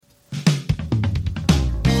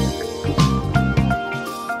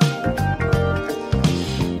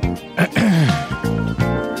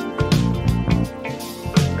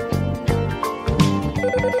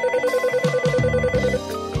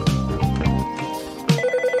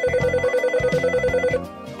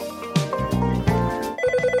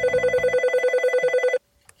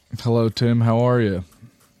Hello, Tim. How are you?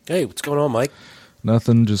 Hey, what's going on, Mike?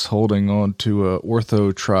 Nothing, just holding on to a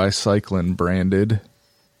Ortho Tricycline branded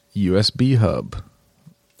USB hub.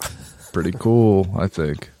 Pretty cool, I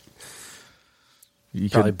think.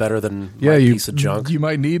 Probably better than my piece of junk. You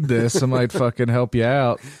might need this. I might fucking help you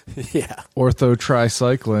out. Yeah. Ortho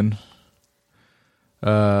Tricycline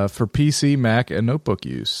for PC, Mac, and notebook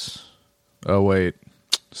use. Oh, wait.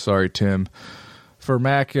 Sorry, Tim. For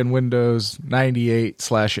Mac and Windows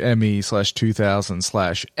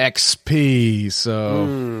 98/ME/2000/XP. So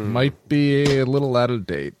might be a little out of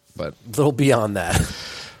date, but A little beyond that.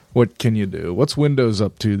 what can you do? What's Windows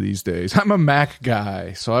up to these days? I'm a Mac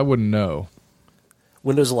guy, so I wouldn't know.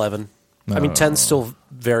 Windows 11. I mean, 10's still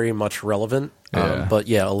very much relevant, Yeah. but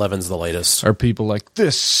yeah, 11's the latest. Are people like,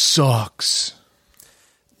 this sucks?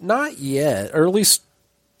 Not yet, or at least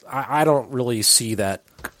I don't really see that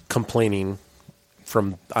complaining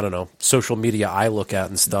from, I don't know, social media I look at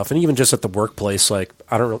and stuff, and even just at the workplace, like,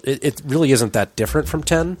 I don't. It really isn't that different from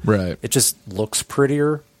 10. Right. It just looks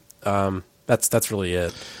prettier. That's really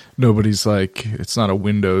it. Nobody's like, it's not a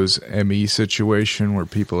Windows ME situation where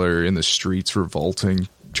people are in the streets revolting,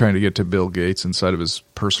 trying to get to Bill Gates inside of his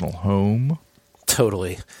personal home.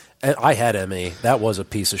 Totally. And I had ME. That was a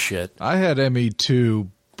piece of shit. I had ME too,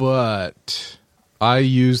 but I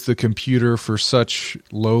used the computer for such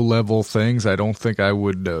low-level things I don't think I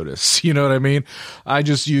would notice. You know what I mean? I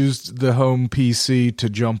just used the home PC to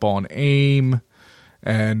jump on AIM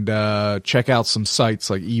and check out some sites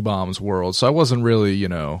like eBaum's World. So I wasn't really,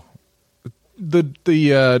 the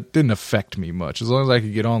didn't affect me much. As long as I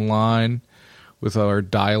could get online with our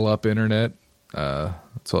dial-up internet,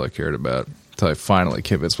 that's all I cared about. Until I finally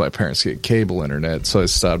convinced my parents to get cable internet, so I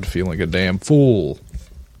stopped feeling like a damn fool.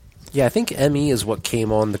 Yeah, I think ME is what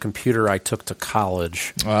came on the computer I took to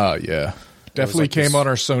college. Oh, yeah. Definitely like came on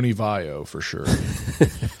our Sony Vaio, for sure.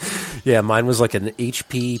 Yeah, mine was like an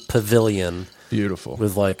HP Pavilion. Beautiful.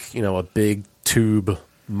 With a big tube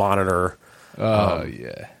monitor.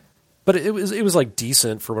 Yeah. But it was like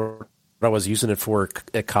decent for what I was using it for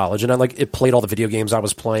at college. And it played all the video games I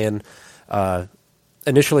was playing.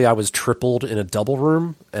 Initially, I was tripled in a double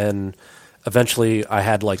room, and eventually I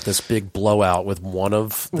had like this big blowout with one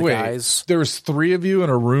of the guys. There was 3 of you in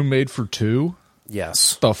a room made for 2?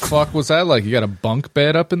 Yes. The fuck was that like? You got a bunk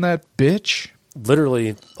bed up in that bitch?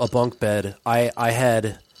 Literally a bunk bed. I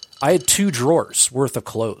had 2 drawers worth of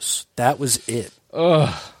clothes. That was it.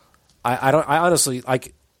 Ugh. I honestly,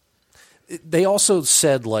 like, they also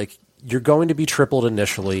said, like, you're going to be tripled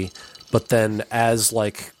initially, but then as,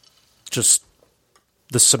 like, just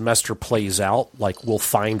the semester plays out, like, we'll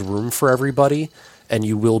find room for everybody, and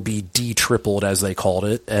you will be de-tripled, as they called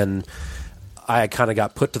it. And I kind of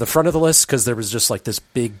got put to the front of the list because there was just, like, this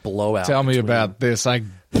big blowout. Tell me about this. I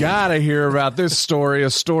gotta hear about this story. A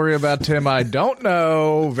story about Tim I don't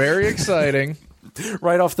know. Very exciting.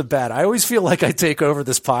 Right off the bat. I always feel like I take over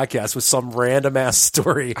this podcast with some random-ass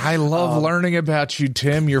story. I love learning about you,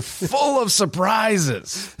 Tim. You're full of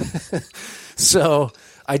surprises. So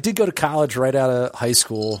I did go to college right out of high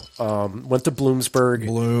school. Went to Bloomsburg.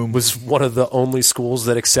 Bloom. Was one of the only schools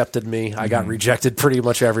that accepted me. I got rejected pretty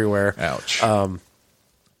much everywhere. Ouch.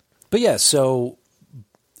 But yeah, so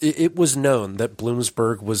it was known that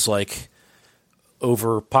Bloomsburg was like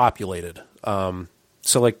overpopulated.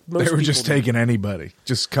 So like most they were just taking anybody.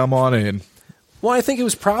 Just come on in. Well, I think it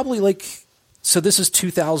was probably like, so this is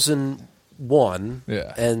 2001.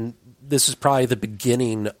 Yeah. And this is probably the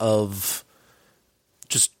beginning of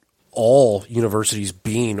just all universities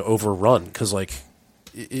being overrun. Because like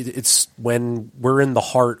it's when we're in the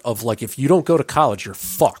heart of like, if you don't go to college, you're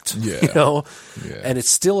fucked. Yeah. Yeah. And it's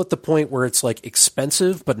still at the point where it's like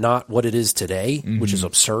expensive, but not what it is today, which is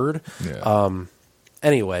absurd. Yeah.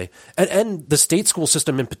 Anyway, and the state school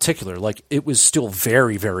system in particular, like it was still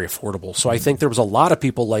very, very affordable. So I think there was a lot of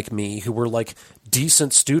people like me who were like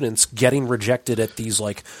decent students getting rejected at these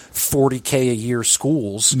like $40K a year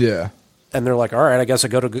schools. Yeah. And they're like, all right, I guess I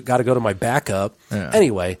got to go to my backup. Yeah.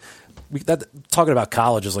 Anyway, talking about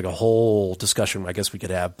college is like a whole discussion I guess we could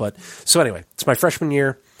have. But so anyway, it's my freshman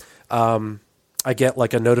year. I get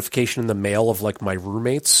like a notification in the mail of like my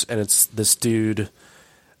roommates, and it's this dude,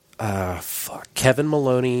 Kevin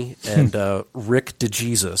Maloney and Rick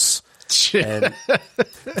DeJesus. And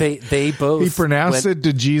they both. He pronounced it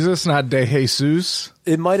DeJesus, not De Jesus.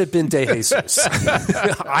 It might have been De Jesus.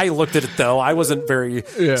 I looked at it though. I wasn't very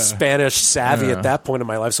Spanish savvy at that point in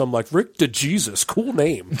my life, so I'm like, Rick DeJesus, cool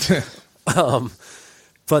name.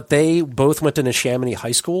 But they both went to Neshaminy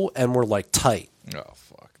High School and were like tight. Oh,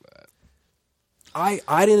 fuck that.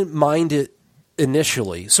 I didn't mind it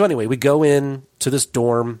initially. So anyway, we go in to this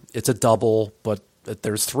dorm. It's a double, but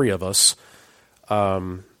there's 3 of us.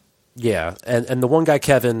 Yeah, and the one guy,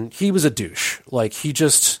 Kevin, he was a douche. Like, he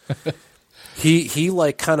just he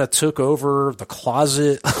like kind of took over the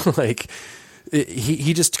closet. Like,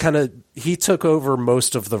 he just kind of he took over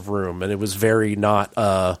most of the room, and it was very not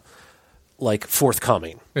like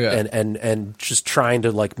forthcoming. Yeah. And just trying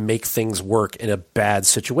to like make things work in a bad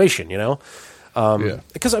situation, you know.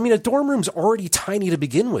 Because I mean, a dorm room's already tiny to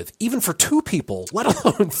begin with, even for 2 people, let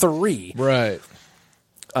alone 3. Right.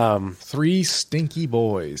 3 stinky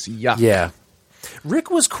boys. Yuck. Yeah. Rick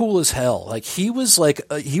was cool as hell. Like, he was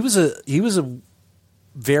a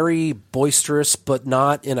very boisterous, but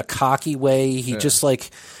not in a cocky way. He just like,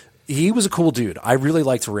 he was a cool dude. I really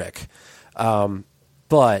liked Rick.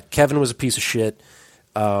 But Kevin was a piece of shit.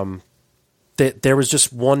 There was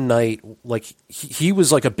just one night, like, he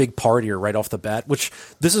was like a big partier right off the bat, which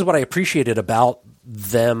this is what I appreciated about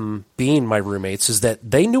them being my roommates, is that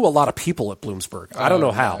they knew a lot of people at Bloomsburg. I don't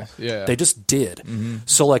know how. Nice. Yeah. They just did. Mm-hmm.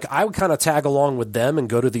 So like, I would kind of tag along with them and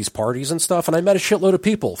go to these parties and stuff, and I met a shitload of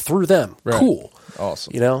people through them. Right. Cool.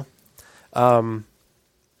 Awesome. You know?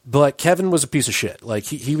 But Kevin was a piece of shit. Like,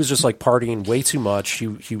 he was just like partying way too much.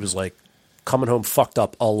 He was like coming home fucked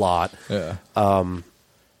up a lot. Yeah.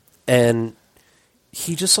 And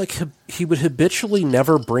he just like, he would habitually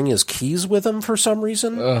never bring his keys with him for some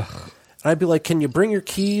reason. Ugh. And I'd be like, can you bring your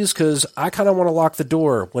keys? Because I kind of want to lock the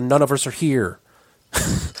door when none of us are here.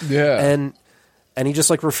 Yeah. And he just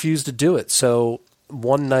like refused to do it. So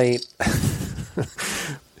one night,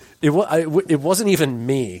 it wasn't even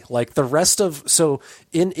me. Like, the rest of, so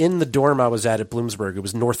in the dorm I was at Bloomsburg, it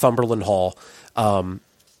was Northumberland Hall.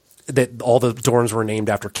 That all the dorms were named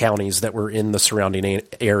after counties that were in the surrounding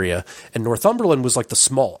area, and Northumberland was like the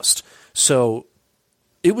smallest. So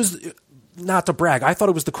it was, not to brag, I thought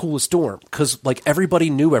it was the coolest dorm because like everybody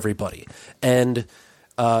knew everybody. And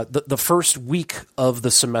the first week of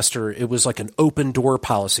the semester, it was like an open door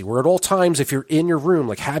policy where at all times, if you're in your room,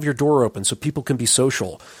 like, have your door open so people can be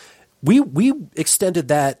social. We extended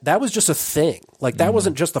that. That was just a thing. Like, that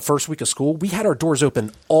wasn't just the first week of school. We had our doors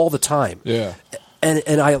open all the time. Yeah.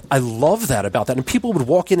 And I love that about that. And people would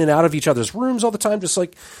walk in and out of each other's rooms all the time, just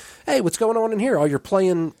like, hey, what's going on in here? Oh, you're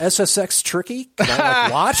playing SSX Tricky? Can I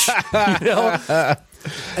like watch? You know?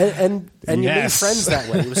 And you made friends that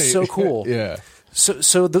way. It was so cool. Yeah.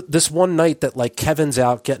 So this one night that like Kevin's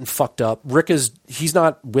out getting fucked up, Rick he's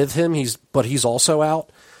not with him, but he's also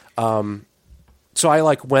out. So I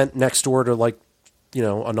like went next door to like, you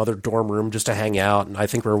know, another dorm room just to hang out, and I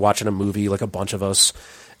think we were watching a movie, like a bunch of us.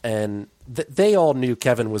 And they all knew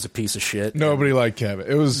Kevin was a piece of shit. Nobody liked Kevin.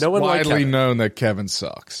 It was widely known that Kevin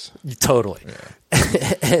sucks. Totally.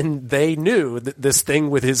 Yeah. And they knew this thing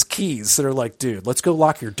with his keys. They're like, dude, let's go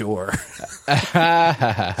lock your door.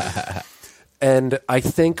 And I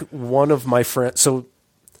think one of my friends... So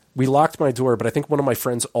we locked my door, but I think one of my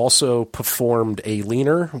friends also performed a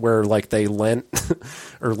leaner where like they leaned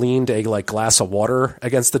a like glass of water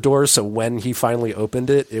against the door. So when he finally opened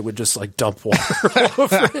it, it would just like dump water all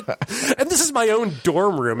over it. And this is my own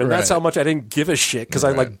dorm room. And that's how much I didn't give a shit. Cause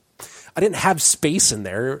I didn't have space in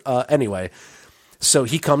there. Anyway, so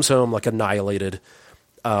he comes home like annihilated,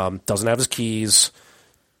 doesn't have his keys.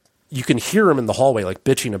 You can hear him in the hallway, like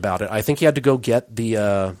bitching about it. I think he had to go get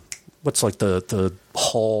the, what's like the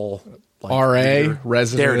hall like, RA, leader.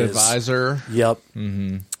 resident advisor. Yep.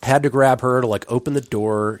 Mm-hmm. Had to grab her to like open the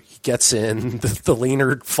door. He gets in. The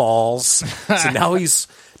leaner falls. So now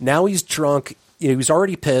he's drunk. You know, he's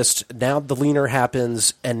already pissed. Now the leaner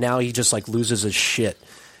happens, and now he just like loses his shit.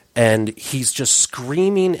 And he's just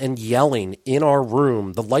screaming and yelling in our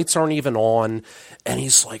room. The lights aren't even on, and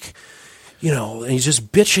he's like, you know, and he's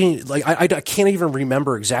just bitching. Like, I can't even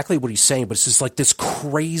remember exactly what he's saying, but it's just like this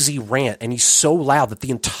crazy rant. And he's so loud that the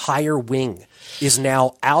entire wing is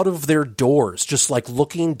now out of their doors, just like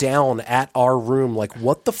looking down at our room, like,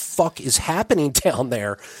 what the fuck is happening down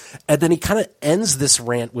there? And then he kind of ends this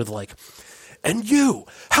rant with like, and you,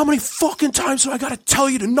 how many fucking times do I gotta tell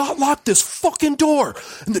you to not lock this fucking door?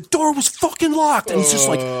 And the door was fucking locked. And he's just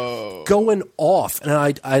like going off.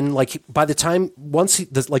 And I'm like, by the time,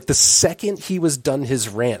 the second he was done his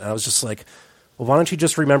rant, I was just like, well, why don't you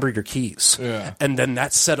just remember your keys? Yeah. And then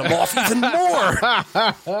that set him off even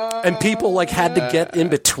more. And people like had to get in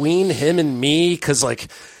between him and me. Cause like,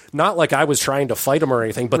 not like I was trying to fight him or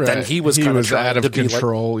anything, but then he was kind of trying out of to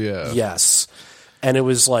control. Be like, yeah. Yes. And it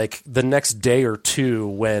was like the next day or two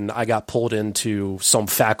when I got pulled into some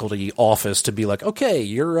faculty office to be like, okay,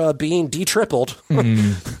 you're being de-tripled.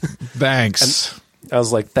 Thanks. And I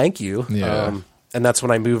was like, thank you. Yeah. And that's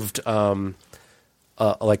when I moved,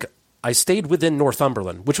 like I stayed within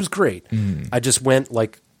Northumberland, which was great. I just went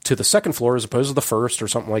like to the second floor as opposed to the first or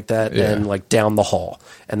something like that, Yeah. and like down the hall.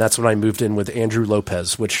 And that's when I moved in with Andrew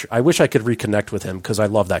Lopez, which I wish I could reconnect with him because I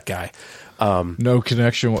love that guy. No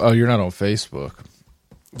connection. Oh, you're not on Facebook.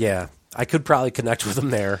 Yeah, I could probably connect with him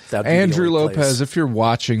there. That'd be Andrew the only Lopez, place. if you're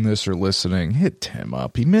watching this or listening, hit Tim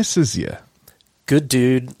up. He misses you. Good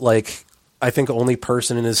dude. Like, I think only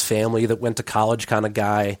person in his family that went to college kind of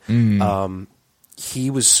guy. He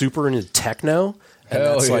was super into techno, and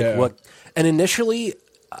Hell that's yeah. like what. And initially,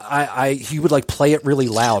 he would like play it really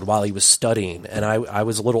loud while he was studying, and I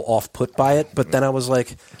was a little off put by it. But then I was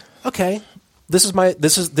like, okay, this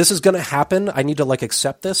is going to happen. I need to like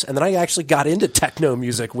accept this. And then I actually got into techno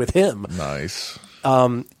music with him. Nice.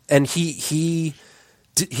 And he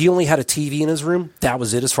only had a TV in his room. That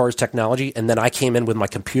was it as far as technology. And then I came in with my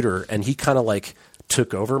computer, and he kind of like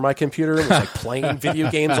took over my computer and was like playing video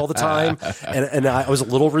games all the time. And I was a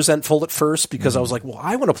little resentful at first because I was like, well,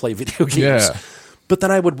 I want to play video games. Yeah. But then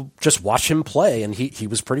I would just watch him play, and he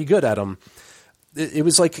was pretty good at them. It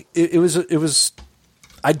was.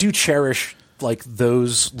 I do cherish like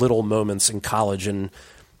those little moments in college, and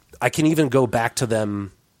I can even go back to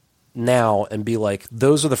them now and be like,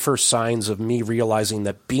 those are the first signs of me realizing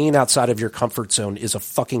that being outside of your comfort zone is a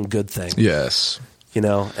fucking good thing. Yes. You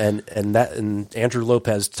know, and Andrew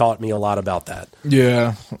Lopez taught me a lot about that.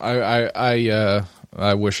 Yeah.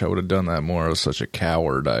 I wish I would have done that more. I was such a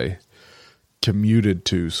coward. I commuted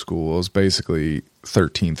to school. It was basically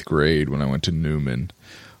 13th grade when I went to Newman.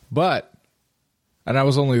 And I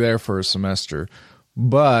was only there for a semester.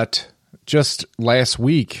 But just last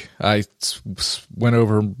week, I went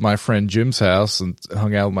over my friend Jim's house and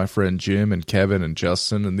hung out with my friend Jim and Kevin and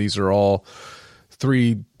Justin. And these are all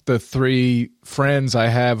the three friends I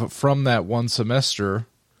have from that one semester.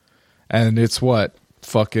 And it's that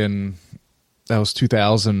was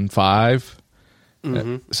 2005.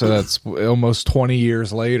 Mm-hmm. So that's almost 20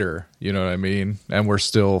 years later, you know what I mean? And we're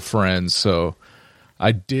still friends. So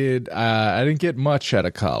I didn't get much out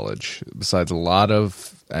of college besides a lot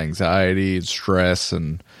of anxiety and stress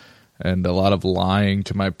and a lot of lying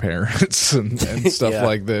to my parents and stuff Yeah.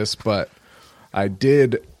 like this. But I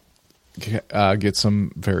did get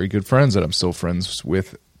some very good friends that I'm still friends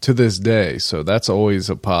with to this day. So that's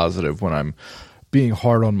always a positive when I'm being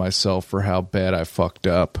hard on myself for how bad I fucked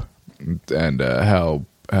up and how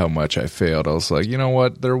much I failed. I was like, you know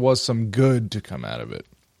what? There was some good to come out of it.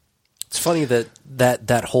 It's funny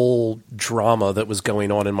that whole drama that was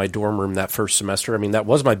going on in my dorm room that first semester. I mean, that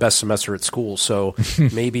was my best semester at school. So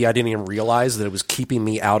maybe I didn't even realize that it was keeping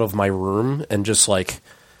me out of my room and just like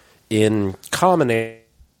in common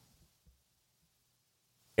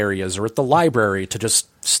areas or at the library to just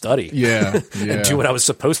study. Yeah. And do what I was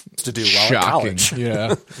supposed to do while at college.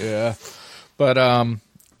 Yeah. But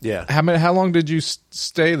Yeah. how long did you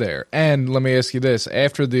stay there? And let me ask you this: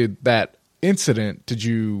 after that incident, did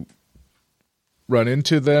you run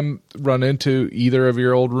into either of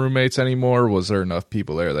your old roommates anymore? Or was there enough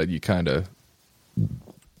people there that you kind of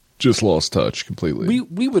just lost touch completely?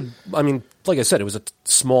 We would, I mean, like I said, it was a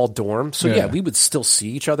small dorm. So, Yeah. we would still see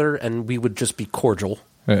each other, and we would just be cordial,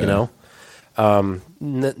 Yeah. you know?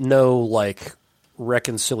 No, like,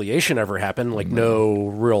 reconciliation ever happened, like, no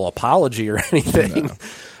real apology or anything.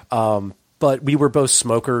 But we were both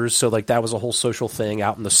smokers, so, like, that was a whole social thing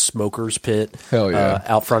out in the smokers pit. Hell yeah.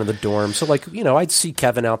 Out front of the dorm. So, like, you know, I'd see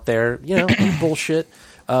Kevin out there, you know, bullshit.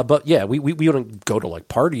 But, yeah, we wouldn't go to, like,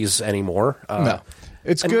 parties anymore. No.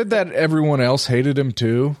 It's good that everyone else hated him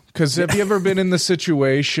too. Because have you ever been in the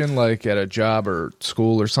situation, like at a job or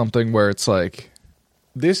school or something, where it's like,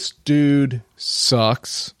 this dude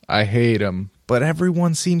sucks, I hate him, but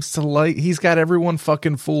everyone seems to like, he's got everyone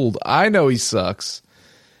fucking fooled. I know he sucks,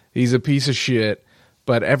 he's a piece of shit,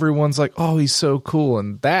 but everyone's like, oh, he's so cool,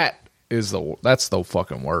 and that's the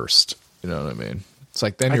fucking worst. You know what I mean? It's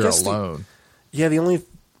like, then you're alone.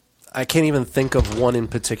 I can't even think of one in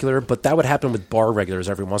particular, but that would happen with bar regulars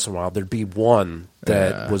every once in a while. There'd be one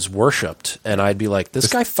that was worshipped, and I'd be like, this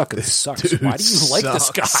guy fucking sucks. Why do you like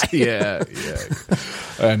this guy? Yeah.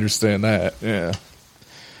 I understand that. Yeah.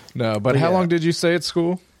 No, but how long did you stay at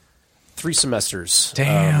school? 3 semesters.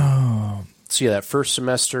 Damn. So, that first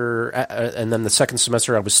semester, and then the second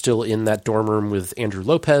semester, I was still in that dorm room with Andrew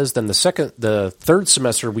Lopez. Then the third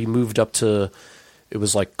semester, we moved up to, it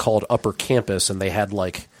was like called Upper Campus, and they had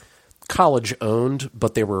like college owned,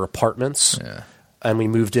 but they were apartments. Yeah. And we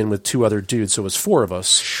moved in with 2 other dudes, so it was 4 of us.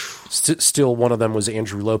 Still, one of them was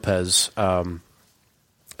Andrew Lopez. And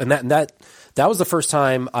that was the first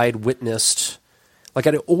time I'd witnessed, like,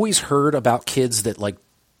 I'd always heard about kids that like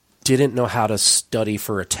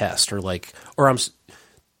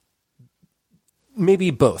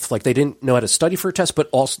maybe both. Like they didn't know how to study for a test, but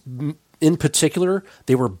also in particular,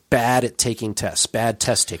 they were bad at taking tests, bad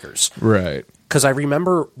test takers. Right. Because I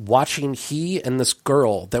remember watching he and this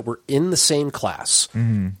girl that were in the same class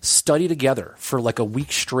study together for like a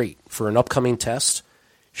week straight for an upcoming test.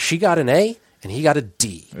 She got an A and he got a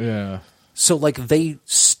D. Yeah. So like they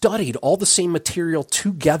studied all the same material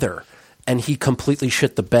together, and he completely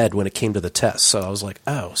shit the bed when it came to the test. So I was like,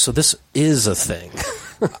 oh, so this is a thing.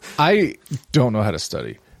 I don't know how to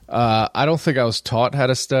study. I don't think I was taught how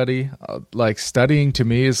to study. Like studying to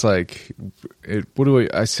me is like,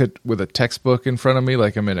 I sit with a textbook in front of me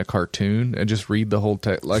like I'm in a cartoon and just read the whole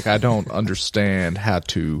text. Like I don't understand how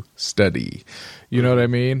to study. You know what I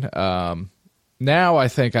mean? Now I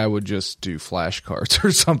think I would just do flashcards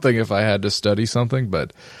or something if I had to study something.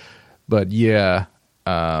 But yeah.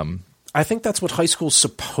 I think that's what high school's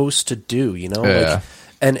supposed to do, you know? Yeah. Like,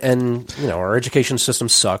 and you know, our education system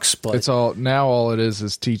sucks, but it's all it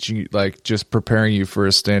is teaching you, like just preparing you for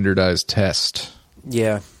a standardized test.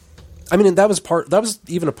 Yeah. I mean, that was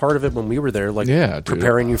even a part of it when we were there, like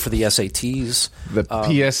preparing you for the SATs. The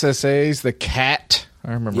PSSAs, the CAT.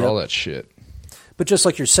 I remember all that shit. But just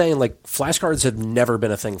like you're saying, like flashcards have never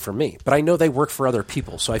been a thing for me, but I know they work for other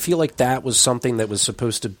people. So I feel like that was something that was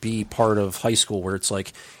supposed to be part of high school, where it's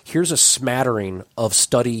like, here's a smattering of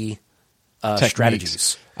study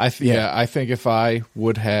strategies. I think if I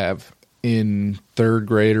would have in third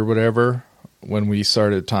grade or whatever, when we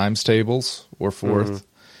started times tables or fourth,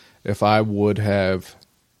 if I would have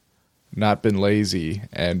not been lazy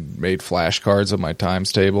and made flashcards of my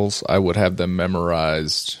times tables, I would have them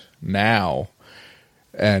memorized now.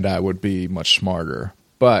 And I would be much smarter.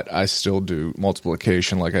 But I still do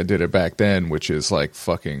multiplication like I did it back then, which is like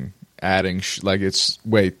fucking adding.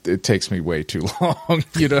 It takes me way too long.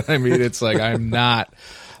 You know what I mean? It's like I'm not.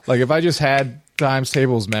 Like if I just had times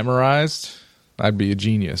tables memorized, I'd be a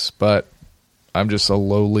genius. But I'm just a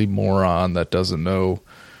lowly moron that doesn't know.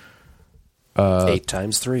 8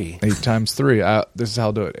 times 3. 8 times 3. This is how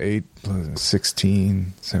I'll do it. 8,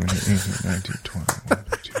 16, 17, 18, 19, 20, 1,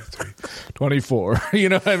 2, 3, 24. You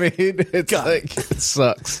know what I mean? It's like, it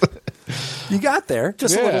sucks. You got there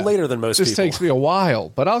just a little later than most people. It just takes me a while,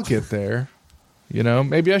 but I'll get there. You know,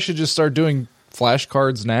 maybe I should just start doing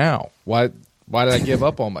flashcards now. Why did I give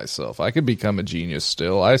up on myself? I could become a genius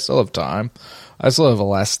still. I still have time. I still have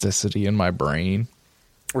elasticity in my brain.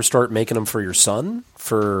 Or start making them for your son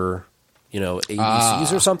for... You know,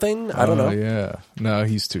 ABCs or something? I don't know. Yeah. No,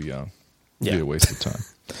 he's too young. It'd be a waste of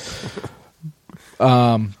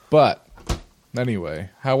time. But anyway,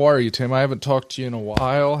 how are you, Tim? I haven't talked to you in a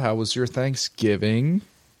while. How was your Thanksgiving?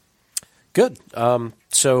 Good.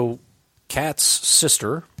 So Kat's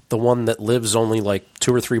sister, the one that lives only like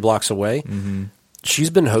 2 or 3 blocks away, she's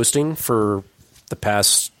been hosting for the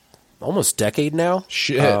past almost decade now.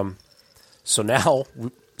 Shit. So now...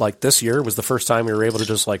 Like this year was the first time we were able to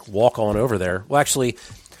just like walk on over there. Well, actually,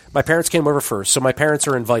 my parents came over first, so my parents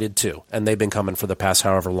are invited too, and they've been coming for the past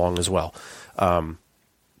however long as well.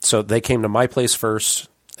 So they came to my place first,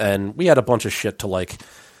 and we had a bunch of shit to like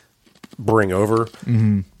bring over.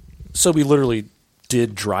 So we literally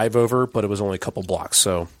did drive over, but it was only a couple blocks.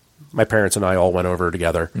 So my parents and I all went over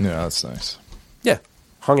together. Yeah, that's nice. Yeah,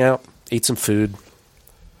 hung out, ate some food,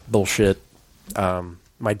 bullshit.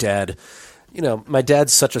 My dad. You know, my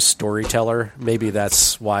dad's such a storyteller. Maybe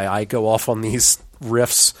that's why I go off on these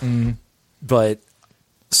riffs. But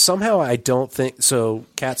somehow I don't think... So,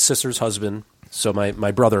 Kat's sister's husband, so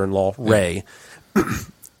my brother-in-law, Ray,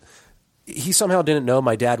 he somehow didn't know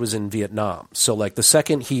my dad was in Vietnam. So, like, the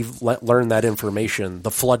second he learned that information,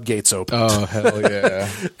 the floodgates opened. Oh, hell yeah.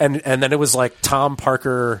 and then it was like Tom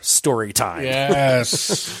Parker story time.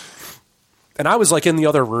 Yes. And I was, like, in the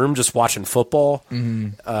other room just watching football,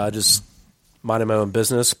 just... minding my own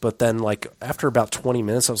business, but then like after about 20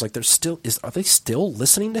 minutes, I was like, are they still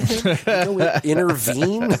listening to him? You know,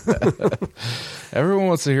 intervene? Everyone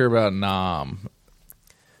wants to hear about Nam.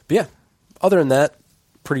 But yeah, other than that,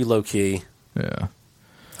 pretty low key.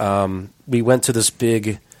 Yeah. We went to this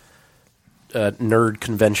big nerd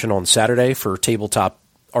convention on Saturday for tabletop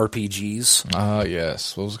RPGs.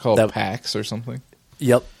 Yes. What was it called? PAX or something?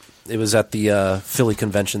 Yep. It was at the Philly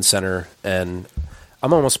Convention Center, and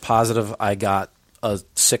I'm almost positive I got a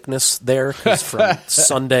sickness there because from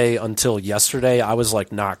Sunday until yesterday, I was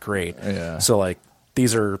like not great. Yeah. So like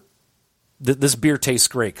this beer tastes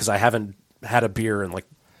great because I haven't had a beer in like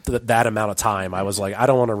that amount of time. I was like, I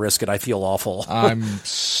don't want to risk it. I feel awful. I'm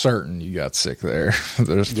certain you got sick there.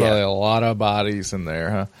 There's probably a lot of bodies in there,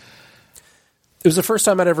 huh? It was the first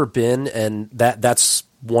time I'd ever been, and that's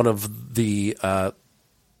one of the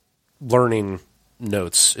learning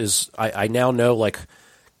notes. Is I now know like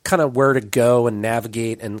kind of where to go and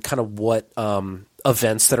navigate and kind of what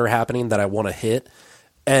events that are happening that I want to hit.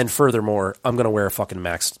 And furthermore, I'm going to wear a fucking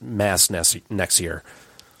mask next year.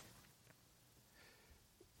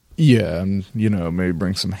 Yeah, and, you know, maybe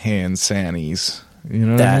bring some hand sanities. You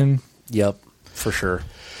know what I mean? Yep, for sure.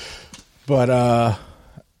 But,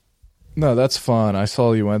 no, that's fun. I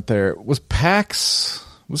saw you went there. Was PAX,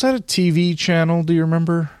 was that a TV channel? Do you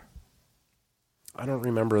remember? I don't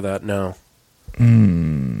remember that, no.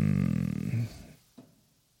 I'm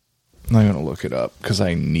going to look it up because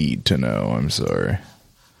I need to know. I'm sorry.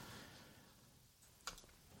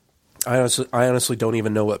 I honestly don't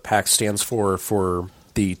even know what PAX stands for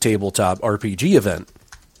the tabletop RPG event.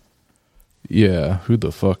 Yeah, who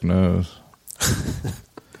the fuck knows?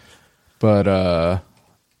 But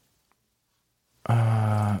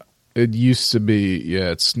it used to be, yeah,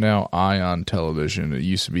 it's now Ion Television. It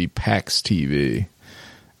used to be PAX TV.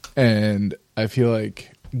 And I feel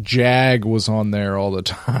like Jag was on there all the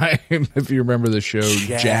time. If you remember the show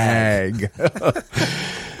Jag.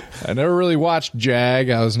 I never really watched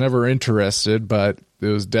Jag. I was never interested, but it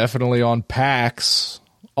was definitely on PAX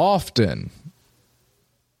often.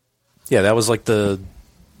 Yeah, that was like the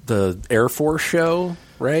Air Force show,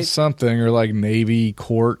 right? Something, or like Navy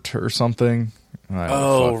Court or something.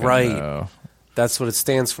 Oh, right. Know. That's what it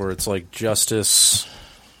stands for. It's like Justice.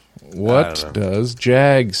 What does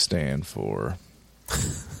JAG stand for?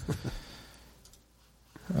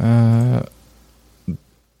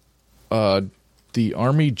 The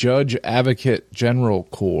Army Judge Advocate General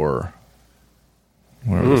Corps.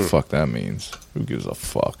 Whatever the fuck that means. Who gives a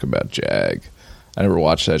fuck about JAG? I never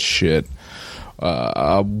watched that shit.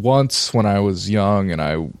 Once when I was young and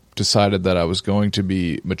I decided that I was going to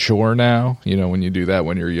be mature now, you know, when you do that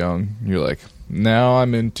when you're young, you're like, now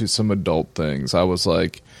I'm into some adult things. I was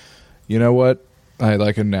like, you know what? I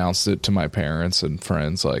like announced it to my parents and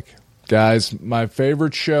friends, like, guys, my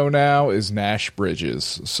favorite show now is Nash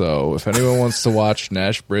Bridges. So if anyone wants to watch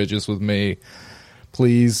Nash Bridges with me,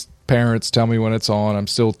 please, parents, tell me when it's on. I'm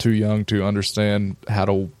still too young to understand how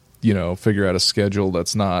to, you know, figure out a schedule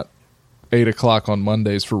that's not 8 o'clock on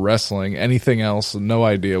Mondays for wrestling. Anything else, no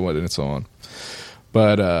idea when it's on.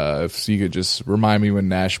 But if you could just remind me when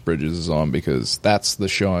Nash Bridges is on, because that's the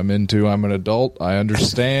show I'm into. I'm an adult. I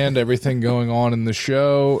understand everything going on in the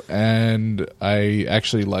show, and I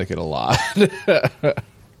actually like it a lot. I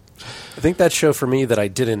think that show for me that I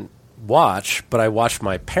didn't watch, but I watched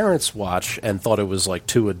my parents watch and thought it was like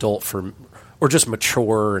too adult for, or just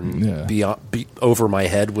mature and be over my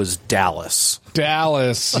head, was Dallas.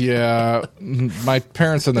 Dallas, yeah. My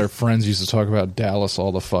parents and their friends used to talk about Dallas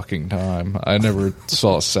all the fucking time. I never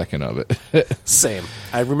saw a second of it. Same.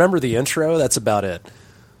 I remember the intro. That's about it.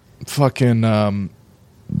 Fucking,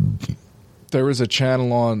 there was a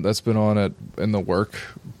channel on that's been on in the work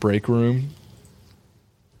break room,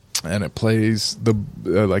 and it plays the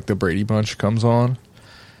like the Brady Bunch comes on,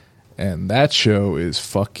 and that show is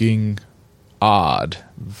fucking odd,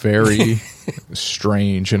 very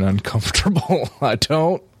strange and uncomfortable. I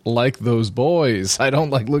don't like those boys. I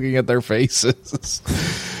don't like looking at their faces.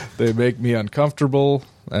 They make me uncomfortable,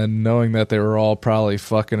 and knowing that they were all probably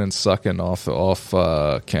fucking and sucking off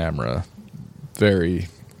camera, very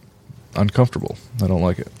uncomfortable. I don't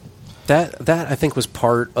like it. That I think was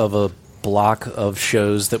part of a block of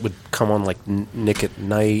shows that would come on like Nick at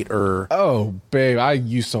Night or... Oh, babe, I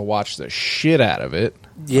used to watch the shit out of it.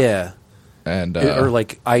 Yeah. And or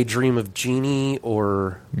like I Dream of Jeannie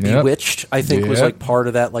or Bewitched, I think was like part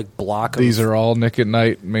of that like block. These are all Nick at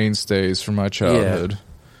Night mainstays from my childhood.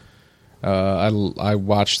 Yeah. I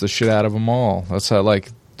watched the shit out of them all. That's how, like,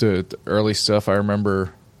 the early stuff I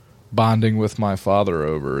remember bonding with my father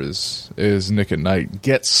over is Nick at Night.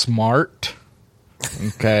 Get Smart.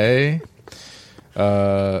 Okay.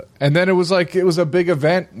 And then it was a big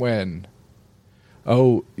event when,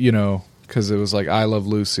 you know, because it was like I Love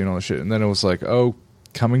Lucy and all that shit. And then it was like,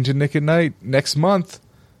 coming to Nick at Night next month,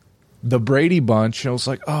 the Brady Bunch. And I was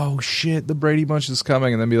like, oh shit, the Brady Bunch is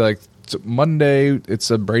coming. And then be like, Monday,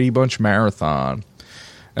 it's a Brady Bunch marathon.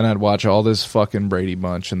 And I'd watch all this fucking Brady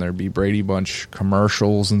Bunch, and there'd be Brady Bunch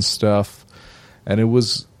commercials and stuff. And it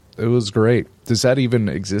was great. Does that even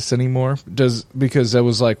exist anymore? Because that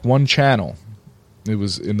was like one channel. It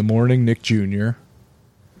was in the morning, Nick Jr.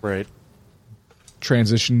 Right.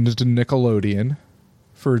 Transitioned to Nickelodeon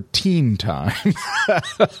for teen time.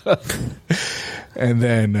 And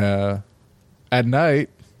then at night,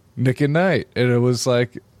 Nick at Night. And it was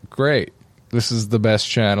like, great. This is the best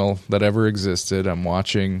channel that ever existed. I'm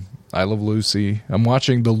watching I Love Lucy. I'm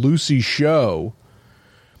watching The Lucy Show,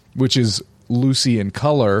 which is Lucy in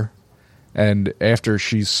color. And after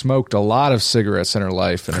she's smoked a lot of cigarettes in her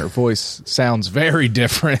life, and her voice sounds very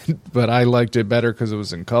different, but I liked it better because it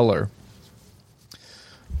was in color.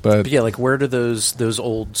 But yeah, like where do those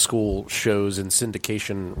old school shows in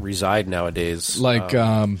syndication reside nowadays? Like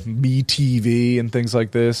BTV and things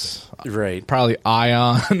like this. Right. Probably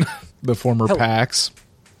Ion, the former PAX.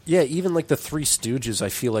 Yeah, even like the Three Stooges, I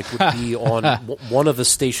feel like would be on one of the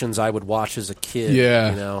stations I would watch as a kid. Yeah.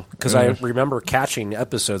 You know, because I remember catching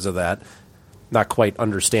episodes of that, not quite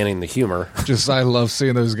understanding the humor. I love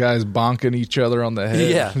seeing those guys bonking each other on the head.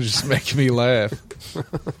 Yeah. Just making me laugh.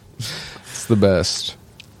 It's the best.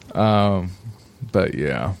 But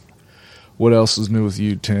yeah. What else is new with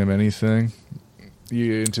you, Tim? Anything?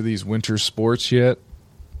 You into these winter sports yet?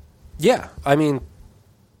 Yeah. I mean,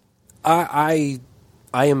 I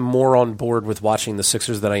am more on board with watching the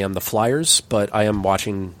Sixers than I am the Flyers, but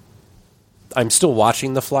I'm still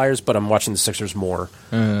watching the Flyers, but I'm watching the Sixers more.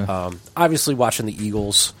 Obviously watching the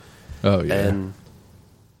Eagles. Oh, yeah. And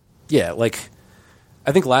yeah, like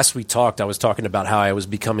I think last we talked, I was talking about how I was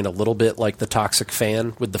becoming a little bit like the toxic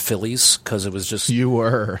fan with the Phillies because it was just... You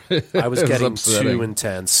were. I was getting upsetting. too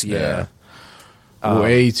intense. Yeah.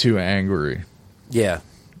 Way too angry. Yeah.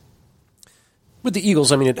 With the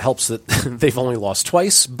Eagles, I mean, it helps that they've only lost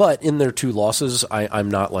twice, but in their 2 losses, I'm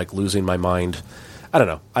not like losing my mind. I don't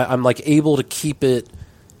know. I'm like able to keep it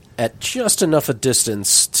at just enough a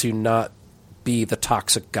distance to not be the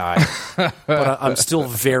toxic guy, but I'm still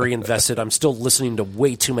very invested. I'm still listening to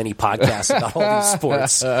way too many podcasts about all these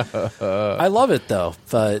sports. I love it though,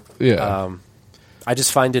 but I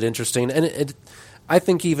just find it interesting, and I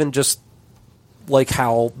think even just like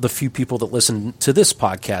how the few people that listen to this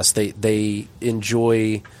podcast they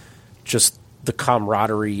enjoy just the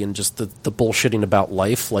camaraderie and just the bullshitting about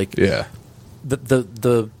life. Like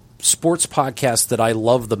the sports podcasts that I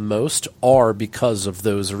love the most are because of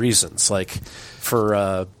those reasons. Like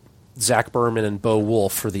for Zach Berman and Bo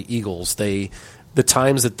Wolf for the Eagles, the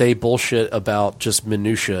times that they bullshit about just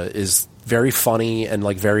minutia is very funny and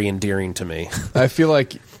like very endearing to me. I feel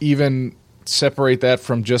like even separate that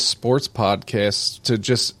from just sports podcasts to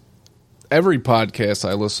just every podcast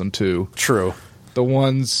I listen to. True. The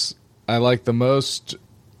ones I like the most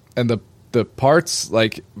and the parts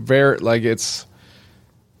like it's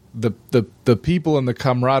the people and the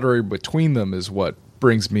camaraderie between them is what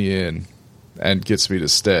brings me in and gets me to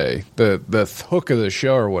stay. The hook of the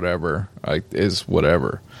show or whatever is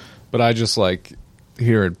whatever, but I just like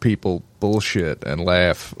hearing people bullshit and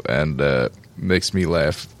laugh, and makes me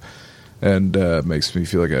laugh and makes me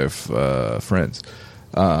feel like I have friends.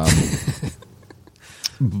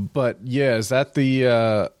 But yeah, is that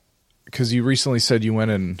the because you recently said you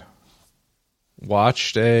went and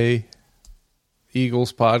watched a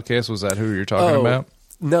Eagles podcast? Was that who you're talking about?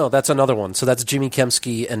 No, that's another one. So that's Jimmy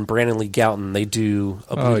Kemsky and Brandon Lee Gouton. They do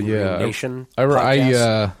a Blue Green Nation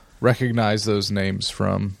podcast. I recognize those names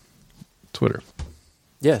from Twitter.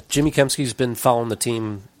 Yeah, Jimmy Kemsky's been following the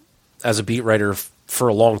team as a beat writer for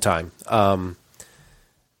a long time.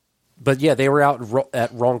 But yeah, they were out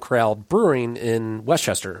at Wrong Crowd Brewing in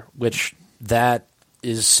Westchester, which that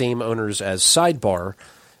is same owners as Sidebar.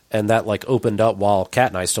 And that like opened up while Kat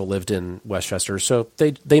and I still lived in Westchester. So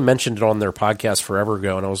they mentioned it on their podcast forever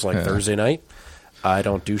ago. And I was like, Thursday night? I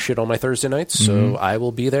don't do shit on my Thursday nights, so I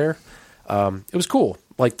will be there. It was cool.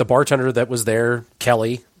 Like the bartender that was there,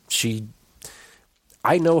 Kelly,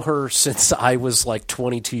 I know her since I was like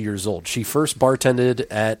 22 years old. She first bartended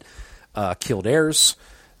at Kildare's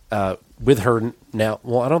with her now.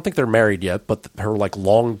 Well, I don't think they're married yet, but her like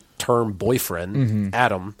long-term boyfriend,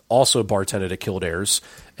 Adam, also bartended at Kildare's.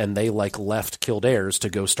 And they like left Kildare's to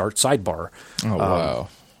go start Sidebar. Oh, wow.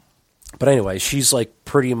 But anyway, she's like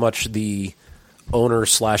pretty much the owner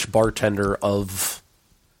 / bartender of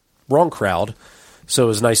Wrong Crowd. So it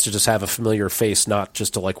was nice to just have a familiar face, not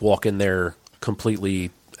just to like walk in there completely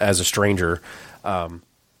as a stranger. But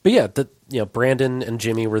yeah, Brandon and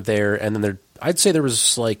Jimmy were there, and then I'd say there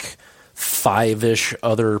was like 5-ish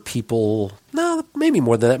other people. No, maybe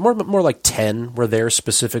more than that. More like 10 were there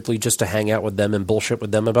specifically just to hang out with them and bullshit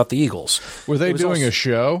with them about the Eagles. Were they doing a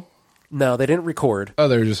show? No, they didn't record. Oh,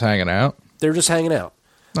 they were just hanging out? They were just hanging out.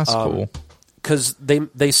 That's cool. Because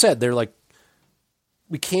they said, they're like,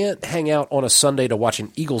 we can't hang out on a Sunday to watch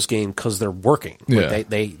an Eagles game because they're working. Like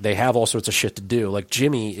they have all sorts of shit to do. Like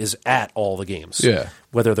Jimmy is at all the games,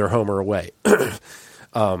 whether they're home or away.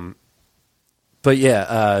 But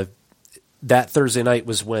yeah, that Thursday night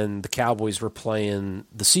was when the Cowboys were playing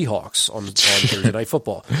the Seahawks on Thursday Night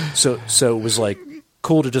Football. So it was like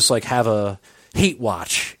cool to just like have a hate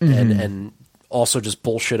watch and also just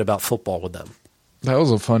bullshit about football with them. That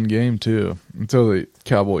was a fun game too, until the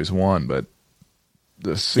Cowboys won. But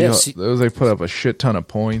the Seahawks, they put up a shit ton of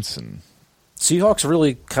points, and Seahawks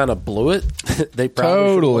really kind of blew it. They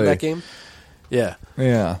probably won that game. Yeah.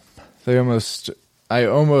 I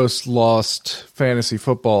almost lost fantasy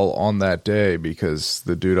football on that day because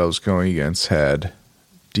the dude I was going against had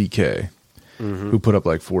DK, who put up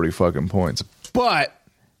like 40 fucking points. But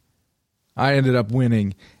I ended up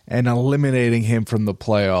winning and eliminating him from the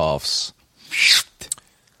playoffs.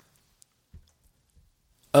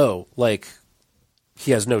 Oh, like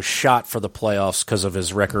he has no shot for the playoffs because of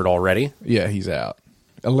his record already? Yeah, he's out.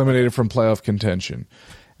 Eliminated from playoff contention.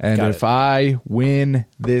 And if I win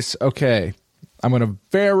this, okay, I'm going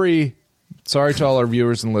to sorry to all our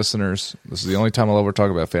viewers and listeners. This is the only time I'll ever talk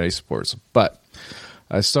about fantasy sports. But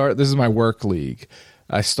this is my work league.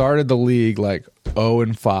 I started the league like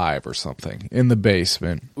 0-5 or something in the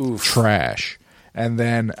basement. Oof. Trash. And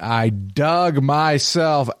then I dug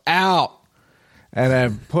myself out and I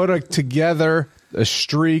put together a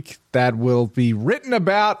streak that will be written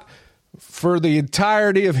about for the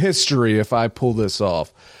entirety of history if I pull this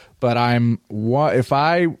off. But I've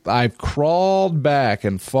crawled back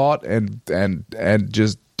and fought and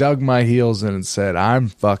just dug my heels in and said, I'm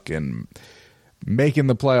fucking making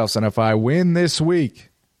the playoffs. And if I win this week,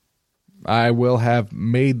 I will have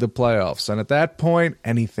made the playoffs. And at that point,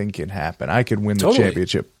 anything can happen. I could win the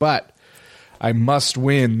championship, but I must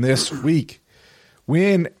win this week.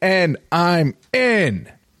 Win and I'm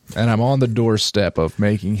in. And I'm on the doorstep of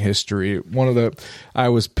making history. I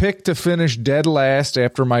was picked to finish dead last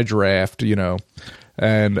after my draft,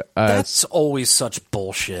 and that's always such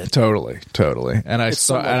bullshit. Totally. And it's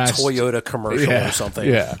some Toyota commercial or something.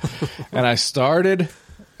 Yeah. And I started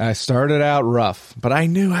out rough, but I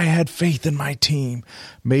knew I had faith in my team.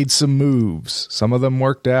 Made some moves. Some of them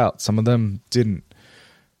worked out. Some of them didn't.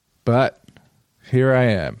 But here I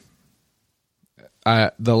am.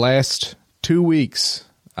 The last 2 weeks,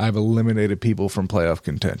 I've eliminated people from playoff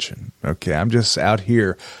contention. Okay, I'm just out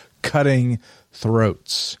here cutting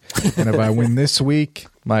throats. And if I win this week,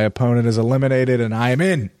 my opponent is eliminated and I am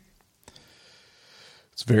in.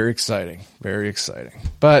 It's very exciting. Very exciting.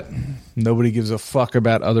 But nobody gives a fuck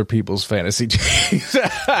about other people's fantasy teams.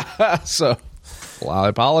 So, I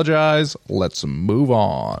apologize. Let's move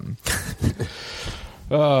on.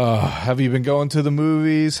 Have you been going to the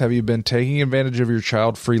movies? Have you been taking advantage of your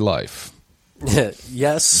child-free life?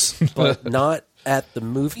 Yes, but not at the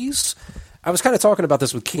movies. I was kind of talking about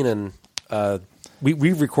this with Keenan.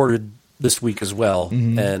 We recorded this week as well,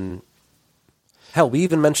 and hell, we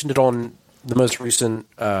even mentioned it on the most recent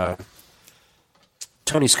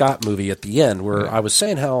Tony Scott movie at the end, where I was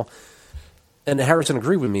saying how, and Harrison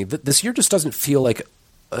agreed with me, that this year just doesn't feel like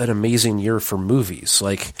an amazing year for movies.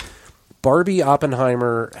 Like, Barbie,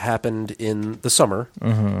 Oppenheimer happened in the summer,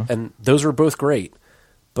 and those were both great.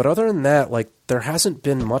 But other than that, like, there hasn't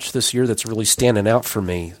been much this year that's really standing out for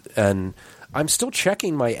me. And I'm still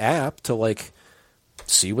checking my app to, like,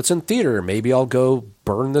 see what's in theater. Maybe I'll go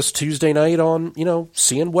burn this Tuesday night on,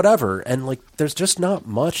 seeing whatever. And, like, there's just not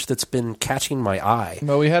much that's been catching my eye.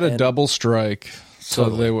 Well, we had a double strike. So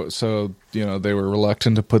they were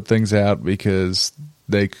reluctant to put things out because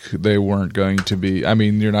they weren't going to be, I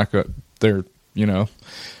mean, you're not going, they're,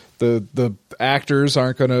 the actors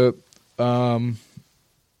aren't going to,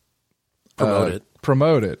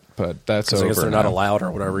 promote it, but that's over. I guess they're not allowed or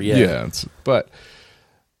whatever. Yeah. But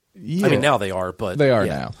I mean, now they are, but they are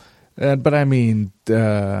now. But I mean,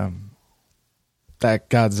 that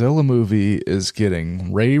Godzilla movie is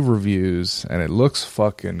getting rave reviews, and it looks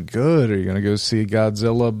fucking good. Are you gonna go see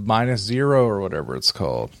Godzilla -0 or whatever it's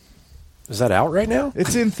called? Is that out right now?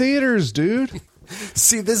 It's in theaters, dude.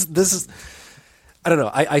 See, this is. I don't know.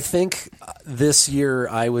 I think this year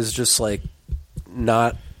I was just like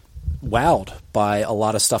not wowed by a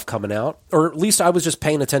lot of stuff coming out, or at least I was just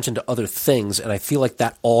paying attention to other things, and I feel like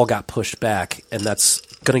that all got pushed back, and that's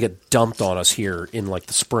going to get dumped on us here in like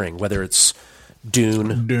the spring, whether it's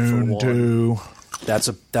Dune 2.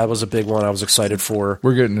 That was a big one I was excited for.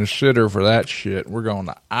 We're getting a shitter for that shit. We're going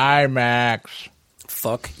to IMAX.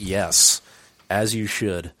 Fuck yes, as you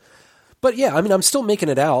should. But yeah, I mean, I'm still making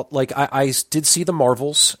it out. Like, I did see the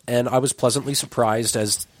Marvels, and I was pleasantly surprised,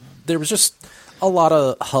 as there was just a lot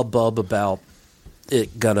of hubbub about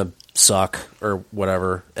it gonna suck or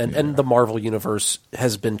whatever, and the Marvel universe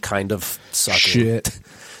has been kind of sucking. Shit.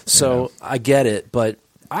 So I get it, but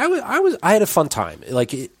I had a fun time.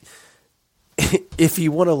 Like, if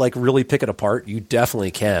you want to like really pick it apart, you definitely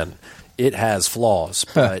can. It has flaws,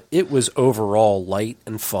 but it was overall light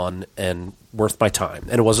and fun and worth my time,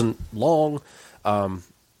 and it wasn't long.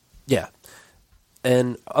 Yeah.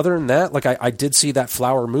 And other than that, like I did see that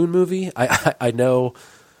Flower Moon movie. I know,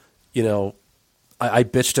 I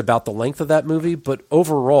bitched about the length of that movie, but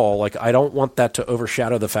overall, like I don't want that to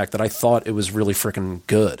overshadow the fact that I thought it was really freaking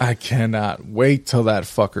good. I cannot wait till that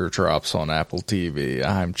fucker drops on Apple TV.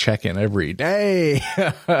 I'm checking every day.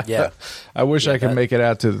 Yeah. I wish I could make it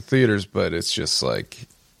out to the theaters, but it's just like,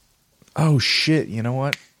 oh shit, you know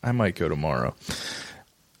what? I might go tomorrow.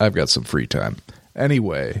 I've got some free time.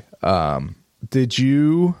 Anyway, did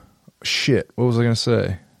you... Shit, what was I going to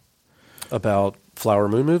say? About Flower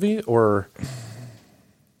Moon movie? Or...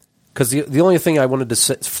 Because the only thing I wanted to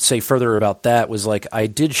say further about that was, like, I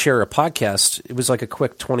did share a podcast. It was like a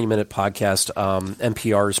quick 20-minute podcast,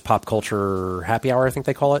 NPR's Pop Culture Happy Hour, I think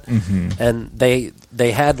they call it. Mm-hmm. And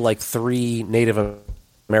they had, like, 3 Native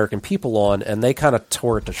American people on, and they kind of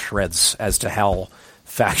tore it to shreds as to how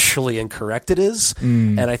factually incorrect it is.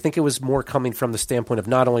 And I think it was more coming from the standpoint of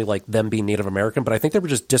not only, like, them being Native American, but I think they were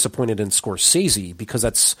just disappointed in Scorsese because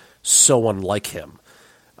that's so unlike him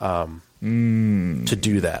to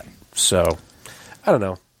do that. So, I don't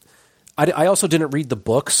know. I also didn't read the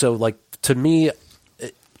book, so, like, to me,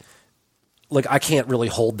 I can't really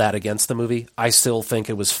hold that against the movie. I still think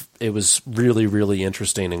it was really, really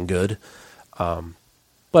interesting and good.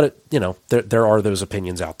 But, there are those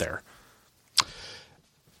opinions out there.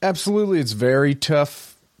 Absolutely. It's very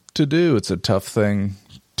tough to do. It's a tough thing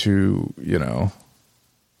to,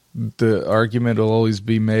 the argument will always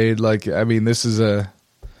be made. Like, I mean, this is a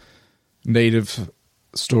Native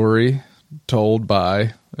story told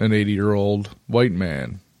by an 80-year-old white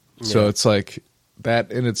man. Yeah. So it's like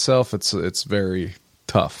that in itself, it's very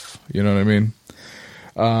tough. You know what I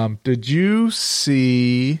mean? Did you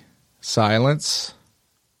see Silence?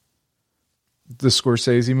 The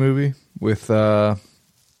Scorsese movie with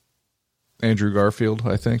Andrew Garfield,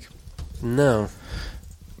 I think. No.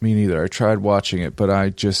 Me neither. I tried watching it, but I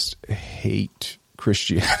just hate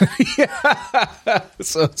Christianity.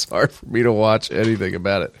 So it's hard for me to watch anything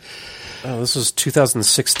about it. Oh, this was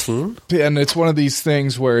 2016? And it's one of these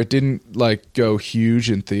things where it didn't like go huge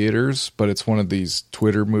in theaters, but it's one of these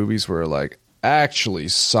Twitter movies where like actually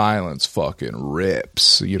Silence fucking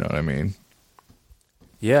rips. You know what I mean?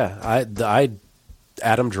 Yeah. I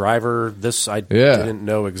Adam Driver, didn't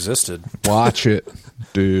know existed. Watch it,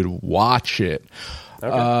 dude. Watch it.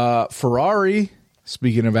 Okay. Ferrari,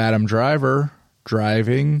 speaking of Adam Driver,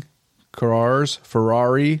 driving cars,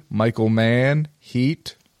 Ferrari, Michael Mann,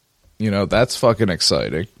 Heat. That's fucking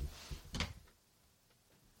exciting.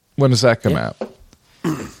 When does that come out?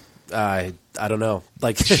 I don't know.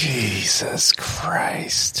 Like Jesus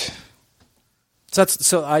Christ.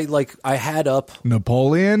 So I had up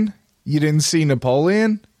Napoleon. You didn't see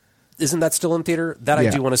Napoleon? Isn't that still in theater? That I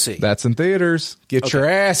do want to see. That's in theaters. Get your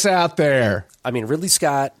ass out there. I mean, Ridley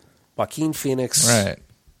Scott, Joaquin Phoenix, right?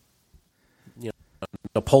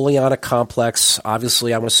 Napoleonic complex.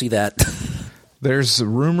 Obviously, I want to see that. There's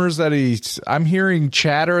rumors that I'm hearing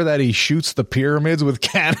chatter that he shoots the pyramids with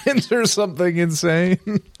cannons or something insane.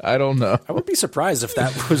 I don't know. I wouldn't be surprised if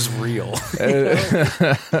that was real.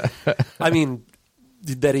 I mean,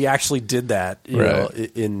 that he actually did that, you know,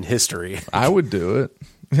 in history. I would do it.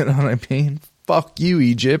 You know what I mean? Fuck you,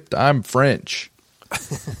 Egypt. I'm French.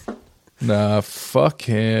 Nah, fuck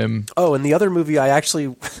him. Oh, and the other movie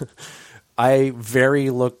I very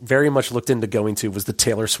much looked into going to was the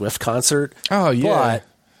Taylor Swift concert. Oh yeah,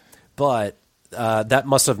 but that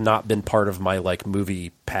must have not been part of my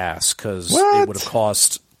movie pass because it would have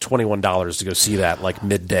cost $21 to go see that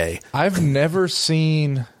midday. I've never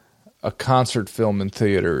seen a concert film in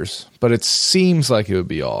theaters, but it seems like it would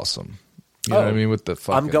be awesome. You know what I mean? With the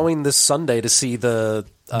fucking... I'm going this Sunday to see the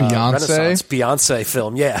Beyonce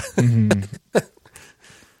film. Yeah, mm-hmm.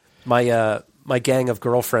 my gang of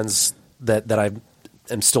girlfriends that I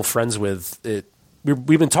am still friends with.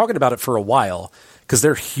 We've been talking about it for a while because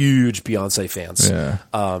they're huge Beyonce fans. Yeah.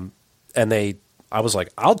 And I was like,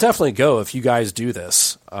 I'll definitely go if you guys do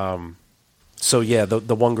this. So yeah,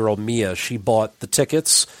 the one girl, Mia, she bought the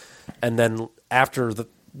tickets, and then after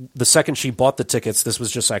the second she bought the tickets, this was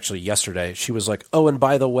just actually yesterday, she was like, oh, and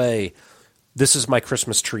by the way, this is my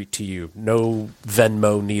Christmas treat to you. No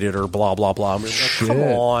Venmo needed or blah, blah, blah. I'm like, come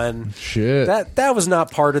on. Shit. That was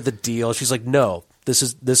not part of the deal. She's like, no, this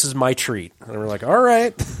is my treat. And we're like, all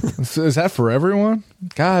right. Is that for everyone?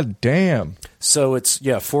 God damn. So it's,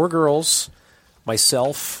 4 girls,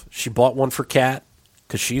 myself. She bought one for Kat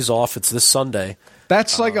because she's off. It's this Sunday.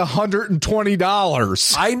 That's like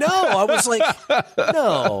 $120. I know. I was like,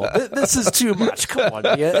 no, this is too much. Come on,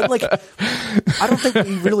 man. And like, I don't think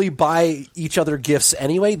we really buy each other gifts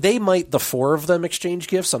anyway. They might, the four of them, exchange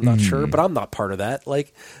gifts. I'm not sure, but I'm not part of that.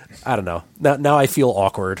 Like, I don't know. Now I feel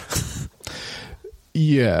awkward.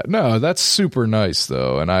 Yeah, no, that's super nice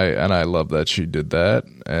though, and I love that she did that,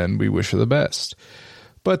 and we wish her the best.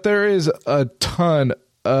 But there is a ton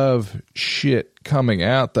of shit coming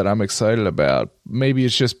out that I'm excited about. Maybe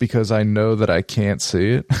it's just because I know that I can't see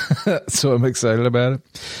it, so I'm excited about it.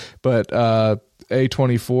 But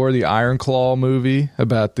A24, the Iron Claw movie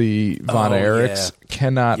about the Von Erichs,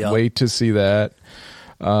 cannot wait to see that.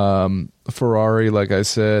 Ferrari, like I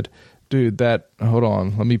said, dude, hold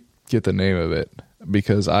on, let me get the name of it,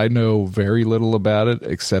 because I know very little about it,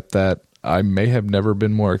 except that I may have never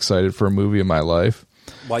been more excited for a movie in my life.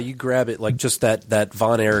 While you grab it, like just that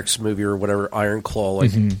Von Erichs movie or whatever, Iron Claw,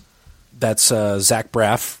 like that's Zach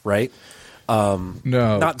Braff, right? No,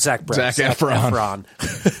 not Zach Braff. Zac Efron.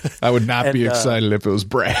 I would not be excited if it was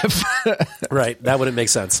Braff. Right, that wouldn't make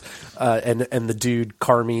sense. And the dude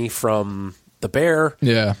Carmi from The Bear.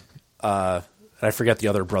 Yeah. And I forget the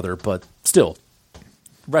other brother, but still.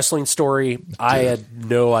 Wrestling story. Dude. I had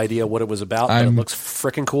no idea what it was about, but it looks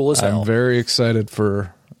freaking cool as hell. I'm very excited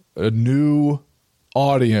for a new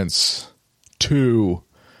audience to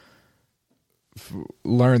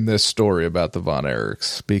learn this story about the Von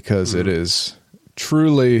Erichs, because it is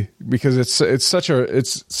truly, because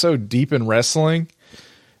it's so deep in wrestling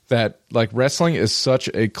that, like, wrestling is such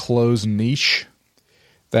a closed niche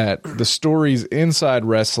that the stories inside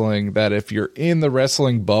wrestling, that if you're in the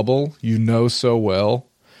wrestling bubble, you know so well,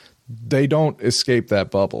 they don't escape that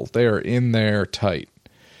bubble. They are in there tight.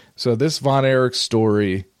 So this Von Erich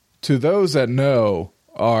story, to those that know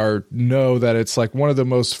that it's like one of the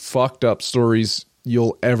most fucked up stories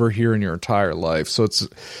you'll ever hear in your entire life. So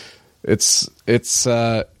it's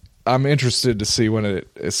I'm interested to see when it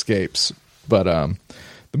escapes. But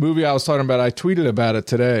the movie I was talking about, I tweeted about it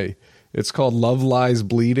today. It's called Love Lies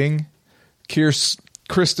Bleeding.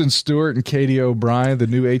 Kristen Stewart and Katie O'Brien, the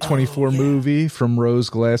new A24 movie from Rose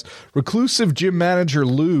Glass. Reclusive gym manager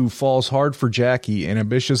Lou falls hard for Jackie, an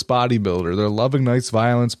ambitious bodybuilder. Their love ignites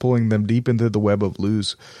violence, pulling them deep into the web of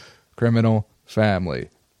Lou's criminal family.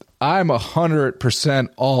 I'm 100%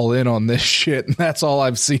 all in on this shit, and that's all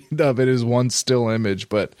I've seen of it is one still image.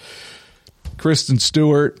 But Kristen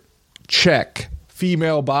Stewart, check.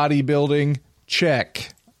 Female bodybuilding,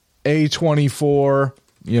 check. A24,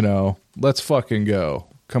 let's fucking go.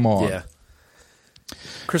 Come on. Yeah.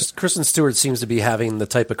 Kristen Stewart seems to be having the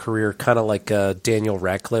type of career kind of like Daniel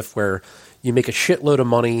Radcliffe, where you make a shitload of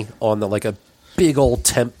money on a big old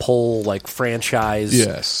tentpole like franchise.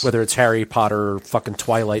 Yes. Whether it's Harry Potter or fucking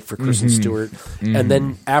Twilight for Kristen Stewart. And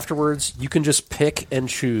then afterwards, you can just pick and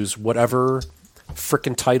choose whatever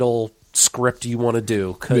freaking title script you want to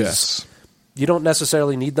do. Because you don't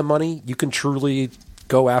necessarily need the money. You can truly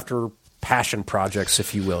go after passion projects,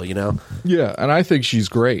 if you will, Yeah, and I think she's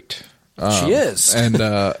great. She is. And,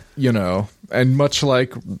 and much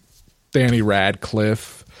like Danny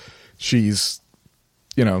Radcliffe, she's,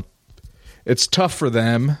 it's tough for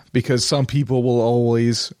them because some people will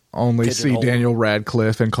always only see Daniel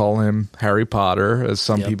Radcliffe and call him Harry Potter, as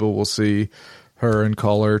some people will see her and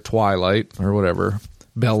call her Twilight or whatever.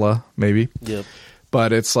 Bella, maybe. Yep.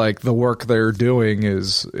 But it's like the work they're doing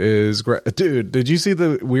is great. Dude, did you see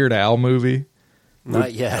the Weird Al movie?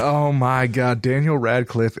 Not yet. Oh my God. Daniel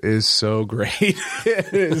Radcliffe is so great.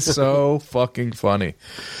 It is so fucking funny.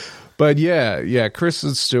 But yeah,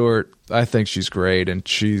 Kristen Stewart, I think she's great, and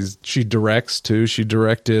she directs too. She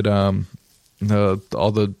directed all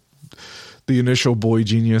the initial Boy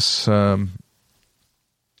Genius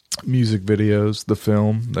music videos, the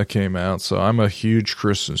film that came out. So I'm a huge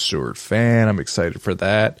Kristen Stewart fan. I'm excited for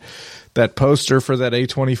that. That poster for that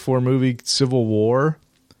A24 movie, Civil War.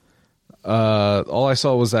 All I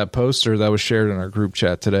saw was that poster that was shared in our group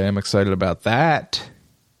chat today. I'm excited about that.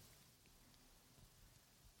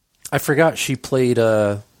 I forgot she played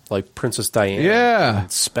like Princess Diana. Yeah.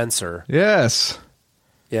 And Spencer. Yes.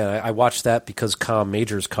 Yeah, I watched that because Com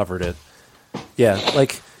Majors covered it. Yeah,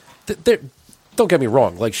 like don't get me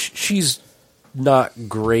wrong. Like she's not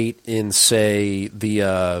great in, say,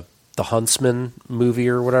 the Huntsman movie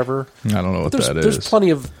or whatever. I don't know what that is. There's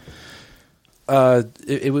plenty of.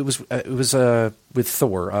 It was with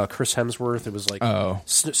Thor, Chris Hemsworth. It was like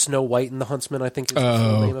Snow White and the Huntsman, I think is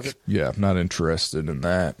the name of it. Yeah, I'm not interested in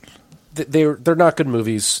that. They're not good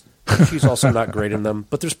movies. She's also not great in them.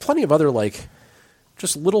 But there's plenty of other like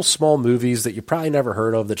just little small movies that you probably never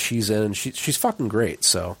heard of that she's in. And she's fucking great.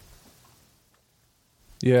 So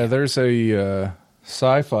yeah, there's a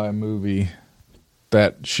sci-fi movie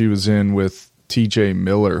that she was in with T.J.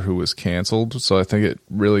 Miller, who was canceled. So I think it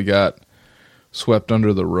really got swept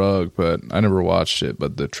under the rug, but I never watched it.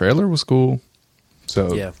 But the trailer was cool.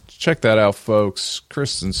 So yeah. Check that out, folks.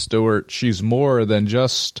 Kristen Stewart, she's more than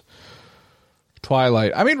just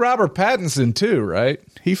Twilight. I mean, Robert Pattinson too, right?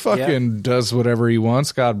 He fucking does whatever he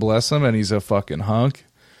wants. God bless him. And he's a fucking hunk.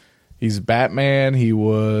 He's Batman. He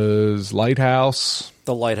was Lighthouse.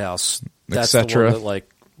 The Lighthouse. That's the one that like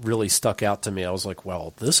really stuck out to me. I was like,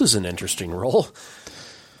 well, this is an interesting role.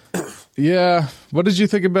 Yeah. What did you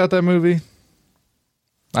think about that movie?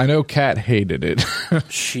 I know Kat hated it.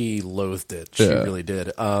 She loathed it. She really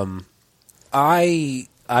did. I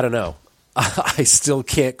don't know. I still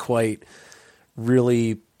can't quite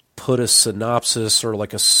really put a synopsis or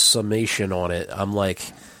like a summation on it. I'm like,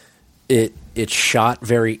 it's shot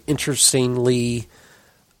very interestingly.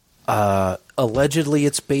 Allegedly,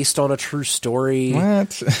 it's based on a true story.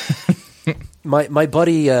 What? my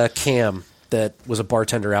buddy Cam, that was a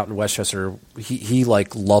bartender out in Westchester, he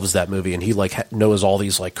like loves that movie, and he like knows all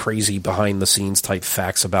these like crazy behind the scenes type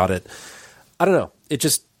facts about it. I don't know. It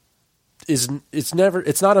just is. It's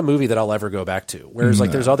not a movie that I'll ever go back to. Whereas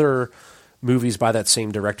like there's other movies by that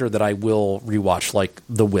same director that I will rewatch, like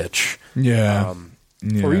The Witch. Yeah.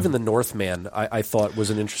 Or even The Northman. I thought was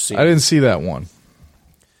an interesting. I didn't see that one.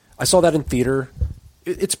 I saw that in theater.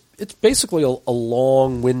 It's basically a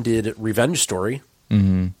long-winded revenge story.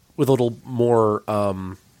 Mm-hmm. With a little more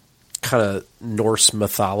kind of Norse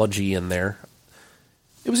mythology in there.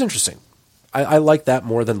 It was interesting. I like that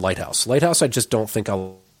more than Lighthouse. Lighthouse, I just don't think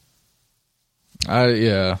I'll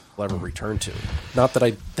ever return to. Not that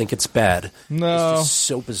I think it's bad. No. It's just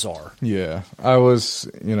so bizarre. Yeah. I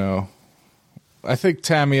think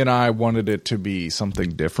Tammy and I wanted it to be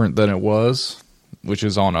something different than it was, which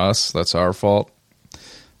is on us. That's our fault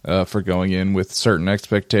for going in with certain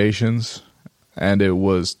expectations. And it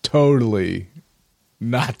was totally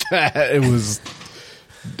not that. It was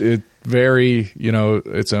very,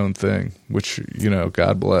 its own thing, which,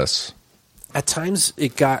 God bless. At times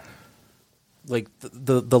it got like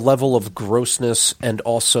the level of grossness and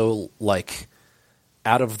also like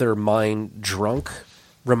out of their mind drunk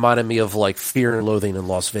reminded me of like Fear and Loathing in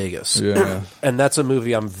Las Vegas. Yeah. And that's a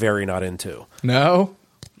movie I'm very not into. No?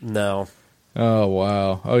 No. Oh,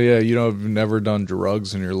 wow. Oh, yeah. You've never done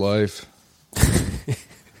drugs in your life.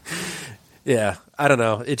 Yeah, I don't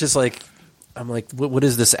know. It just like I'm like, what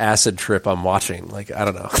is this acid trip I'm watching? Like, I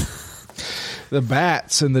don't know. The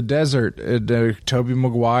bats in the desert. Tobey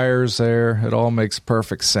Maguire's there. It all makes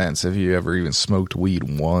perfect sense if you ever even smoked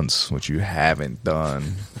weed once, which you haven't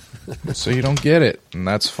done. So you don't get it, and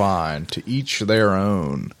that's fine. To each their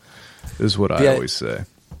own, is what I always say.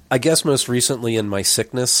 I guess most recently in my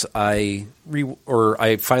sickness, I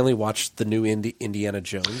finally watched the new Indiana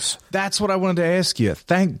Jones. That's what I wanted to ask you.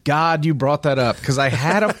 Thank God you brought that up, because I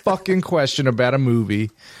had a fucking question about a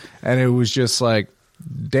movie, and it was just like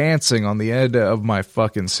dancing on the end of my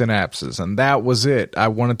fucking synapses, and that was it. I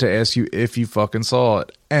wanted to ask you if you fucking saw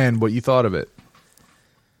it and what you thought of it.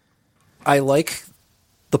 I like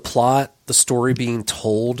the plot, the story being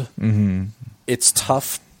told. Mm-hmm. It's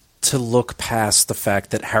tough to look past the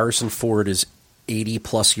fact that Harrison Ford is 80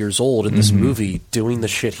 plus years old in this movie doing the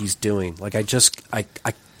shit he's doing. Like I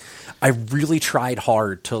really tried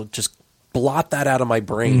hard to just blot that out of my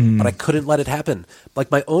brain, but I couldn't let it happen.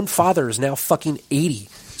 Like my own father is now fucking 80.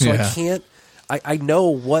 So I can't, I know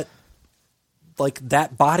what like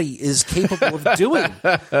that body is capable of doing.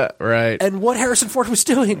 Right. And what Harrison Ford was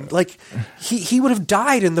doing, like he would have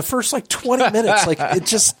died in the first like 20 minutes. Like it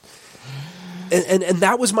just, And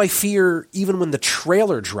that was my fear even when the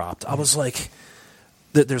trailer dropped. I was like,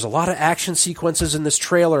 there's a lot of action sequences in this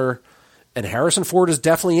trailer, and Harrison Ford is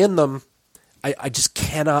definitely in them. I just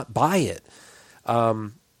cannot buy it.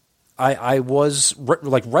 I was,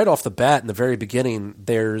 like, right off the bat in the very beginning,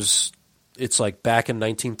 it's like back in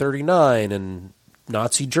 1939 and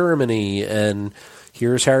Nazi Germany, and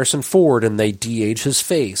here's Harrison Ford, and they de-age his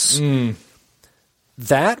face.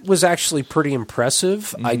 That was actually pretty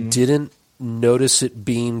impressive. I didn't notice it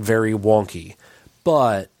being very wonky,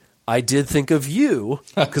 but I did think of you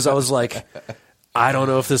because I was like, I don't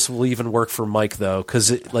know if this will even work for Mike though, because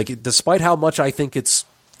despite how much I think it's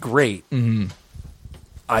great,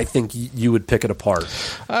 I think you would pick it apart.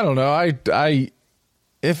 I don't know. I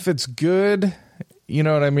if it's good, you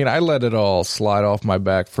know what I mean. I let it all slide off my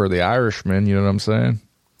back for The Irishman. You know what I'm saying?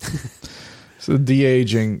 So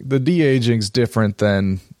the de-aging's different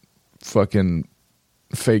than fucking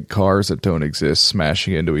fake cars that don't exist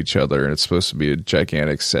smashing into each other, and it's supposed to be a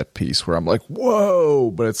gigantic set piece where I'm like,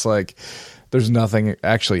 whoa, but it's like there's nothing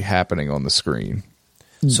actually happening on the screen.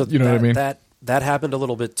 So you know what I mean? That happened a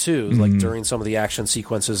little bit too. Like during some of the action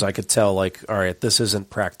sequences, I could tell, like, all right, this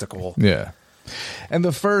isn't practical. Yeah. And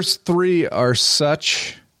the first three are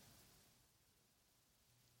such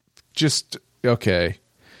just okay.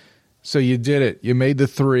 So you did it. You made the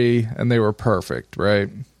three and they were perfect, right?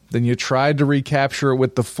 Then you tried to recapture it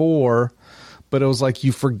with the four, but it was like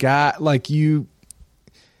you forgot, like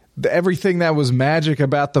everything that was magic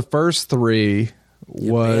about the first three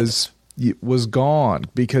was gone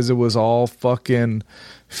because it was all fucking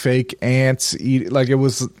fake ants like it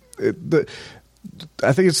was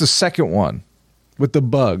I think it's the second one with the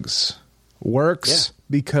bugs works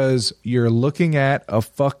because you're looking at a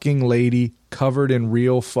fucking lady covered in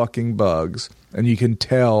real fucking bugs and you can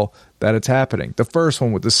tell that it's happening. The first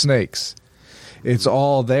one with the snakes, it's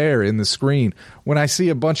all there in the screen. When I see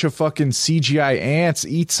a bunch of fucking CGI ants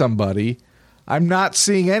eat somebody, I'm not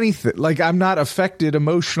seeing anything. Like, I'm not affected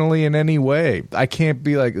emotionally in any way. I can't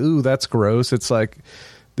be like, ooh, that's gross. It's like,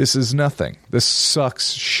 this is nothing. This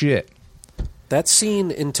sucks shit. That scene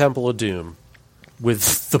in Temple of Doom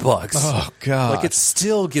with the bugs. Oh, God. Like, it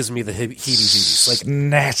still gives me the heebie-jeebies. Like,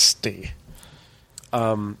 nasty.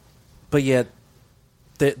 But yet,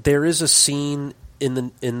 there is a scene in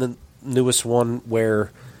the newest one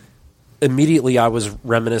where immediately I was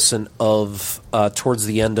reminiscent of towards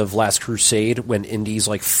the end of Last Crusade when Indy's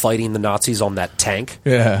like fighting the Nazis on that tank.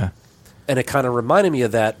 Yeah. And it kind of reminded me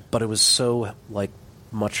of that, but it was so like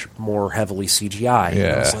much more heavily CGI. Yeah.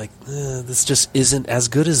 And I was like, this just isn't as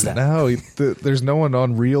good as that. No, there's no one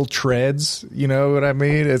on real treads. You know what I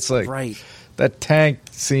mean? It's like, right. That tank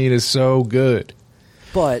scene is so good.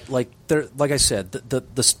 But like I said,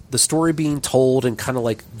 the story being told and kind of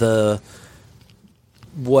like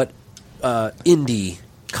what Indy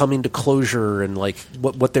coming to closure and like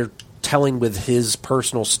what they're telling with his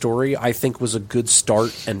personal story, I think was a good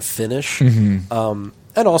start and finish. Mm-hmm.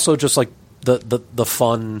 And also just like the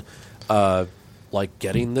fun, like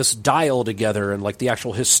getting this dial together and like the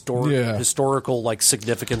actual historical like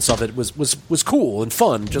significance of it was cool and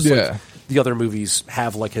fun. Just like the other movies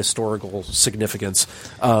have like historical significance.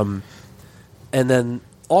 And then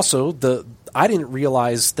also I didn't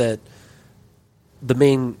realize that the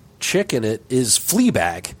main chick in it is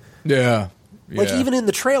Fleabag. Yeah. Like, even in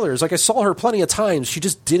the trailers, like, I saw her plenty of times. She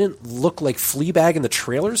just didn't look like Fleabag in the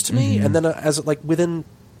trailers to me. And then as like within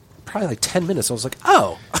probably like 10 minutes, I was like,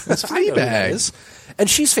 oh, that's I know who that Fleabag. is. And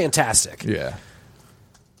she's fantastic. Yeah.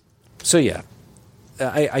 So, yeah.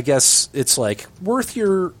 I guess it's like worth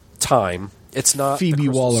your time. It's not Phoebe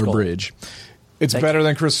Waller-Bridge. It's better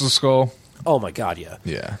than Crystal Skull. Oh, my God, yeah.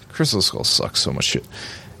 Yeah. Crystal Skull sucks so much shit.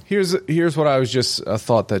 Here's what I was just a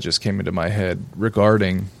thought that just came into my head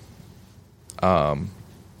regarding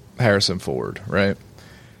Harrison Ford, right?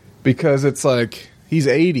 Because it's like he's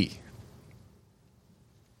 80.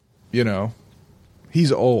 You know,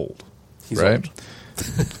 he's old. He's right?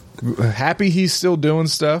 Old. Happy he's still doing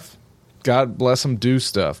stuff. God bless him, do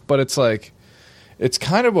stuff. But it's like it's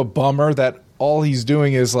kind of a bummer that all he's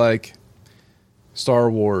doing is like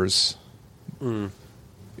Star Wars,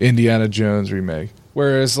 Indiana Jones remake.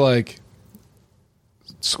 Whereas, like,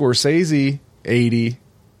 Scorsese, 80,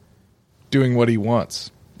 doing what he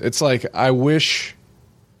wants. It's like, I wish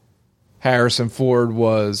Harrison Ford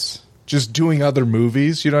was just doing other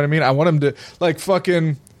movies, you know what I mean? I want him to, like,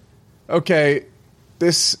 fucking, okay,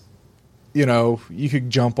 this, you know, you could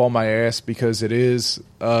jump on my ass because it is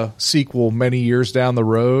a sequel many years down the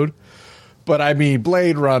road. But, I mean,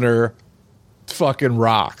 Blade Runner fucking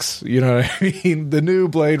rocks, you know what I mean? The new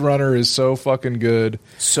Blade Runner is so fucking good,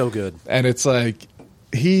 so good, and it's like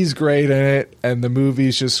he's great in it, and the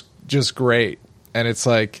movie's just great, and it's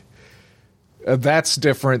like that's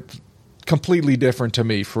different, completely different to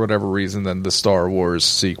me for whatever reason than the Star Wars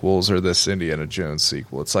sequels or this Indiana Jones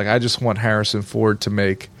sequel. It's like I just want Harrison Ford to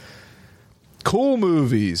make cool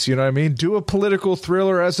movies, you know what I mean? Do a political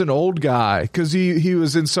thriller as an old guy, because he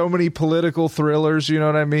was in so many political thrillers, you know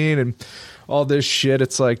what I mean? And all this shit,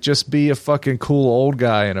 it's like, just be a fucking cool old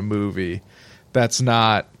guy in a movie that's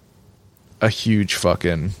not a huge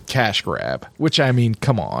fucking cash grab. Which, I mean,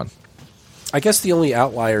 come on. I guess the only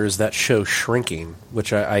outlier is that show Shrinking,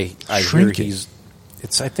 which I hear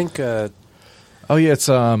it's, I think... oh, yeah, it's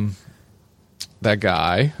that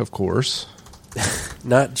guy, of course.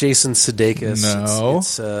 Not Jason Sudeikis. No.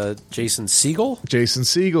 It's Jason Segel? Jason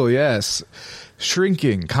Segel, yes.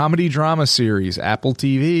 Shrinking, comedy drama series, Apple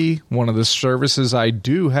TV, one of the services I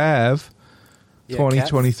do have. Yeah,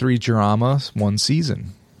 2023 drama, one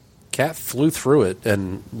season. Kat flew through it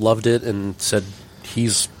and loved it and said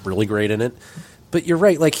he's really great in it. But you're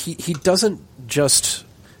right, like he doesn't just,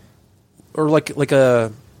 or like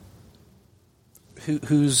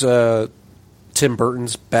who's Tim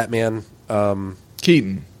Burton's Batman?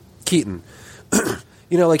 Keaton.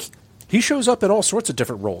 You know, like, he shows up in all sorts of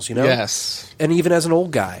different roles, you know? Yes. And even as an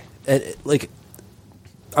old guy. And, like,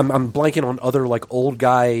 I'm blanking on other, like, old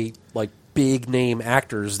guy, like, big name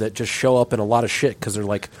actors that just show up in a lot of shit because they're,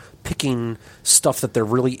 like, picking stuff that they're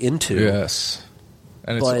really into. Yes.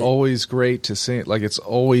 And it's always great to see, like, it's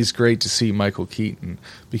always great to see Michael Keaton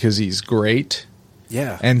because he's great.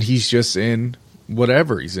 Yeah. And he's just in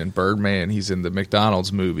whatever. He's in Birdman. He's in the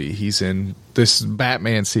McDonald's movie. He's in this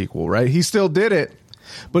Batman sequel, right? He still did it.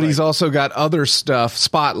 But he's also got other stuff,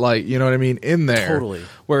 Spotlight, you know what I mean, in there. Totally.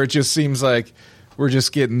 Where it just seems like we're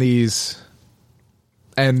just getting these.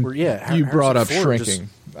 And you brought up Shrinking.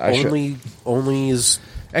 Only is.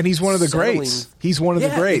 And he's one of the greats. He's one of the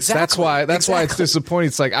greats. Exactly. That's why it's disappointing.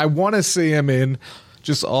 It's like, I want to see him in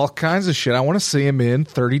just all kinds of shit. I want to see him in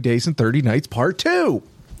 30 Days and 30 Nights Part 2.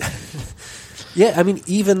 Yeah, I mean,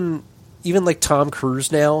 even like Tom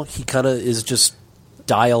Cruise now, he kind of is just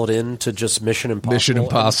dialed in to just Mission Impossible. Mission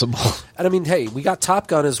Impossible. And I mean, hey, we got Top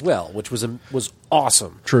Gun as well, which was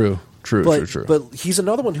awesome. True. But he's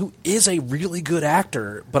another one who is a really good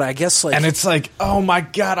actor. But I guess like, and it's like, oh my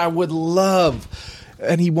God, I would love,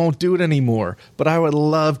 and he won't do it anymore. But I would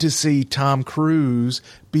love to see Tom Cruise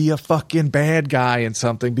be a fucking bad guy in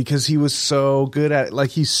something because he was so good at it. Like,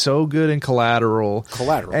 he's so good in Collateral,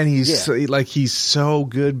 and he's so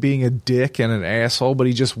good being a dick and an asshole. But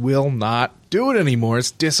he just will not do it anymore. It's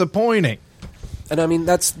disappointing. And I mean,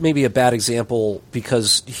 that's maybe a bad example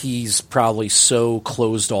because he's probably so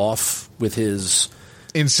closed off with his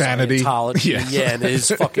insanity, and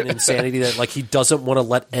his fucking insanity that like he doesn't want to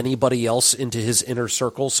let anybody else into his inner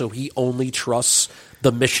circle, so he only trusts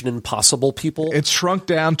the Mission Impossible people. It's shrunk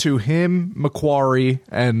down to him, Macquarie,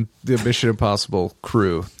 and the Mission Impossible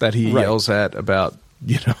crew that he yells at about,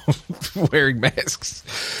 you know, wearing masks.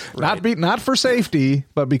 Right. Not for safety,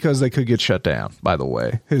 but because they could get shut down, by the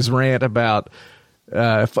way. His rant about,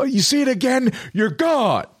 if you see it again, you're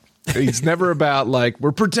gone. It's never about, like,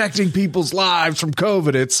 we're protecting people's lives from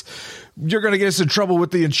COVID. It's, you're going to get us in trouble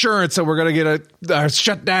with the insurance, so we're going to get a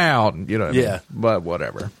shut down. You know what I mean? But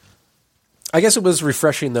whatever. I guess it was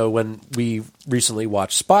refreshing, though, when we recently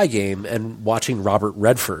watched Spy Game and watching Robert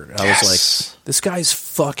Redford. I was like, this guy's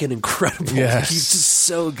fucking incredible. Yes. He's just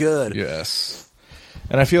so good. Yes.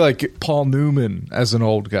 And I feel like Paul Newman, as an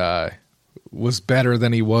old guy, was better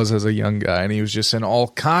than he was as a young guy. And he was just in all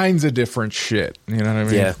kinds of different shit. You know what I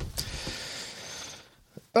mean? Yeah.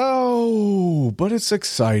 Oh, but it's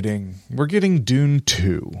exciting. We're getting Dune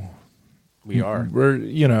 2. We are. We're,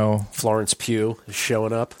 you know, Florence Pugh is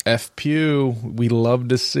showing up. F. Pugh, we love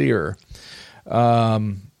to see her. But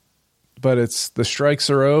it's, the strikes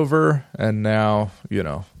are over, and now, you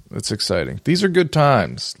know, it's exciting. These are good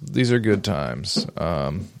times.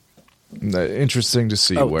 Interesting to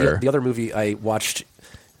see where. The other movie I watched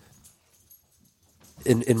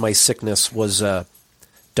in my sickness was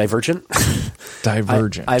Divergent.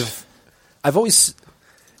 Divergent. I've always,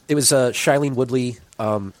 it was Shailene Woodley.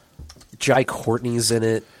 Jai Courtney's in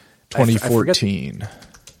it. 2014.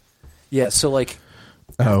 Yeah, so like...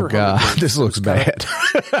 Oh, God, this looks bad.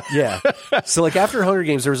 Yeah. So like after Hunger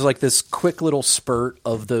Games, there was like this quick little spurt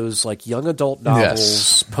of those like young adult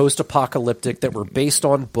novels, post-apocalyptic, that were based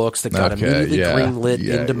on books that got immediately greenlit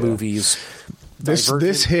into movies.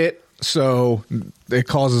 This hit, so it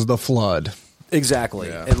causes the flood. Exactly.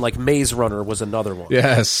 Yeah. And like Maze Runner was another one.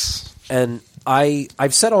 Yes. And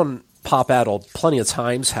I've said on Pop Addled plenty of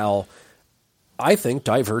times how I think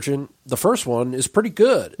Divergent, the first one, is pretty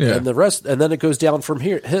good, and the rest, and then it goes down from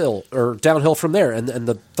downhill from there, and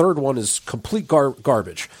the third one is complete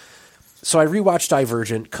garbage. So I rewatched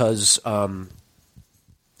Divergent because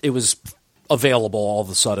it was available all of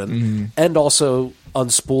a sudden, and also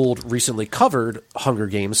Unspooled recently covered Hunger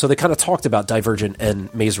Games, so they kind of talked about Divergent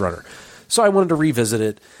and Maze Runner. So I wanted to revisit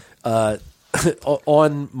it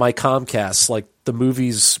on my Comcast. Like the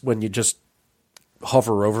movies, when you just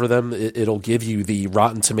hover over them, it'll give you the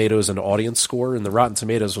Rotten Tomatoes and audience score, and the Rotten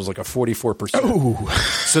Tomatoes was like a 44%. Oh,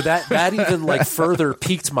 so that even like further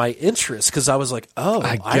piqued my interest because I was like,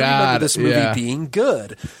 I remember this movie being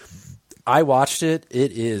good. I watched it.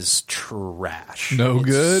 It is trash.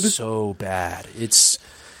 Good. So bad. It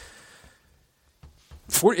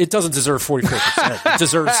doesn't deserve 44%. It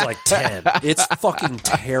deserves like 10. It's fucking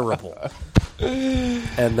terrible.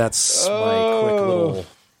 And that's my quick little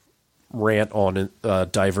rant on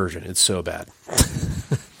Divergent. It's so bad.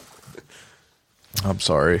 I'm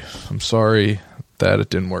sorry that it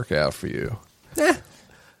didn't work out for you.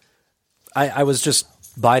 I was just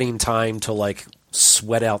biding time to like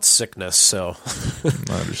sweat out sickness. So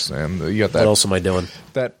I understand. You got that. What else am I doing?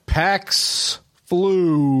 That Pax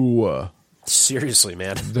flu. Seriously,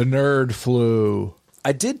 man. The nerd flu.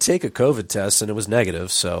 I did take a COVID test and it was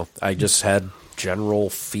negative, so I just had general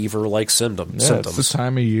fever-like symptoms. It's the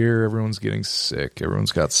time of year everyone's getting sick.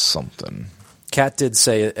 Everyone's got something. Kat did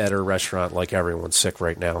say at her restaurant, like, everyone's sick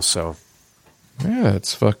right now, so. Yeah,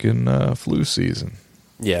 it's fucking flu season.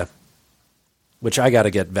 Yeah. Which I got to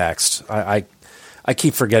get vaxxed. I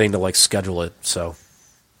keep forgetting to, like, schedule it, so.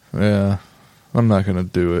 Yeah, I'm not going to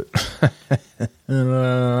do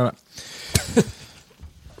it.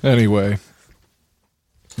 Anyway.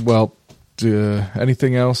 Well,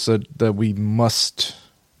 anything else that we must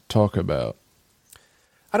talk about?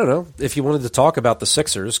 I don't know. If you wanted to talk about the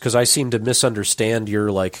Sixers, because I seem to misunderstand your,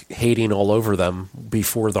 like, hating all over them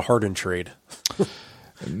before the Harden trade.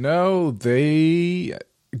 No, Joel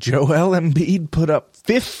Embiid put up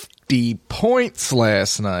 50 points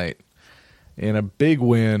last night in a big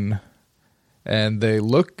win, and they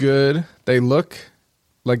look good. They look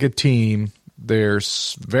like a team. They're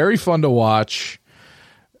very fun to watch.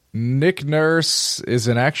 Nick Nurse is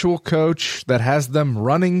an actual coach that has them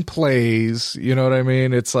running plays. You know what I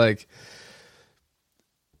mean? It's like,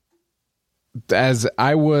 as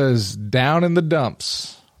I was down in the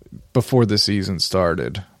dumps before the season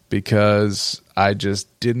started because I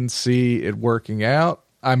just didn't see it working out.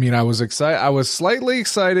 I mean, I was excited. I was slightly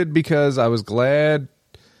excited because I was glad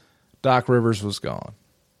Doc Rivers was gone.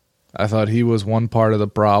 I thought he was one part of the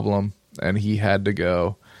problem and he had to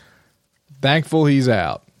go. Thankful he's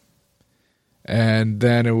out. And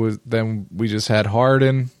then we just had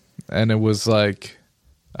Harden, and it was like,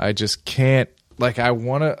 I just can't, like, I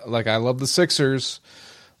love the Sixers,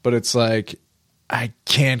 but it's like, I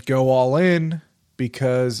can't go all in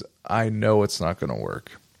because I know it's not going to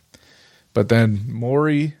work. But then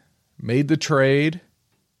Morey made the trade,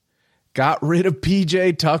 got rid of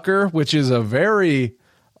PJ Tucker, which is a very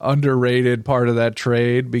underrated part of that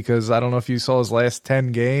trade because I don't know if you saw his last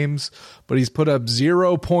 10 games, but he's put up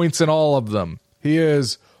 0 points in all of them. He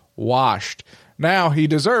is washed. Now, he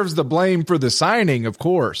deserves the blame for the signing, of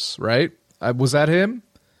course, right? Was that him?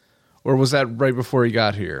 Or was that right before he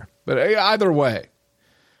got here? But either way,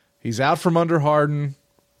 he's out from under Harden,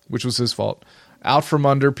 which was his fault. Out from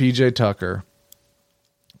under PJ Tucker.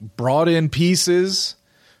 Brought in pieces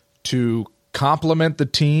to complement the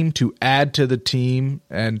team, to add to the team,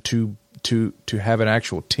 and to have an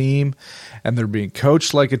actual team, and they're being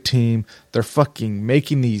coached like a team. They're fucking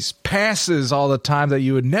making these passes all the time that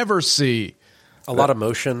you would never see. A lot of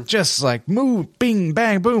motion. Just like move, bing,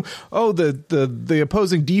 bang, boom. Oh, the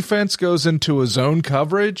opposing defense goes into a zone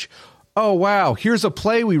coverage. Oh, wow, here's a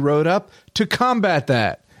play we wrote up to combat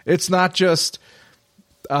that. It's not just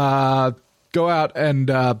go out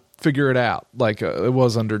and figure it out like it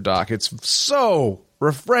was under Doc. It's so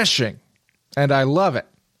refreshing, and I love it.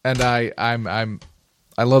 And I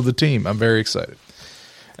love the team. I'm very excited.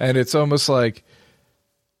 And it's almost like,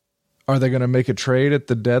 are they going to make a trade at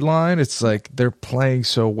the deadline? It's like they're playing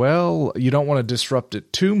so well. You don't want to disrupt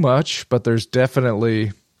it too much, but there's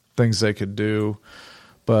definitely things they could do.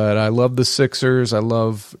 But I love the Sixers. I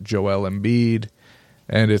love Joel Embiid.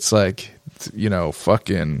 And it's like,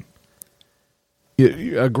 fucking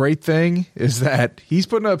a great thing is that he's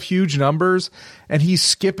putting up huge numbers and he's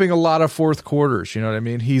skipping a lot of fourth quarters. You know what I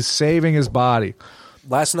mean? He's saving his body.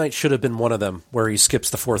 Last night should have been one of them where he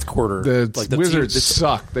skips the fourth quarter. The Wizards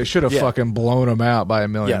suck. They should have fucking blown him out by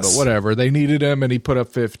 1 million, but whatever. They needed him and he put up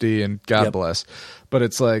 50 and God bless. But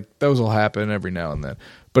it's like, those will happen every now and then.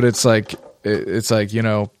 But it's like, we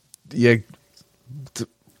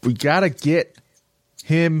got to get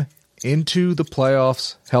him into the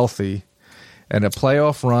playoffs healthy. And a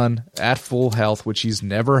playoff run at full health, which he's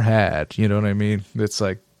never had. You know what I mean? It's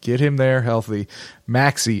like, get him there healthy.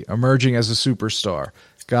 Maxey emerging as a superstar.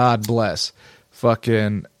 God bless.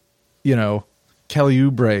 Fucking, Kelly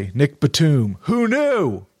Oubre, Nick Batum. Who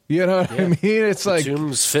knew? You know what I mean? It's like,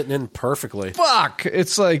 Batum's fitting in perfectly. Fuck.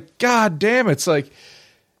 It's like, God damn. It's like,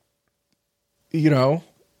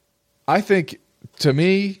 I think, to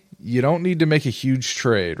me, you don't need to make a huge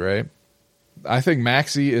trade, right? I think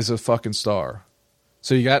Maxey is a fucking star.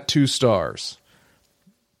 So you got 2 stars.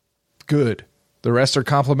 Good. The rest are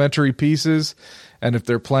complementary pieces. And if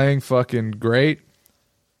they're playing fucking great,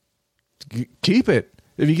 keep it.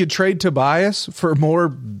 If you could trade Tobias for more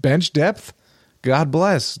bench depth, God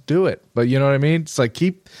bless. Do it. But you know what I mean? It's like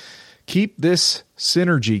keep this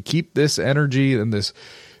synergy, keep this energy and this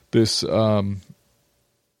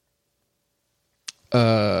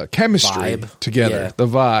chemistry vibe together. Yeah. The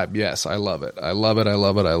vibe. Yes, I love it. I love it. I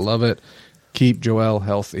love it. I love it. Keep Joel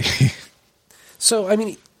healthy. So, I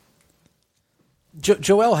mean,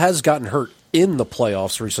 Joel has gotten hurt in the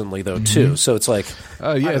playoffs recently, though, too. So it's like,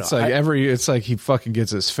 it's like he fucking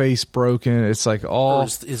gets his face broken. It's like all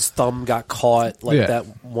his thumb got caught, like that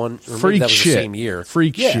one. Or freak that was shit. The same year.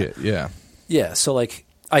 Freak shit. Yeah. Yeah. So like,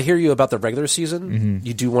 I hear you about the regular season.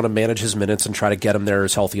 You do want to manage his minutes and try to get him there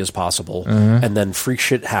as healthy as possible. And then freak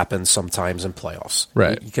shit happens sometimes in playoffs.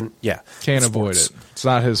 Right. You can, can't avoid it. It's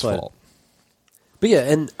not his fault. But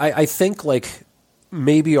yeah, and I think like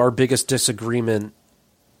maybe our biggest disagreement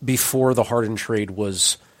before the Harden trade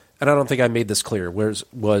was, and I don't think I made this clear,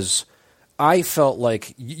 was I felt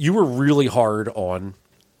like you were really hard on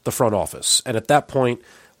the front office. And at that point,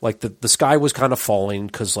 like the sky was kind of falling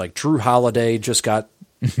because like Drew Holiday just got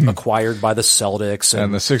acquired by the Celtics.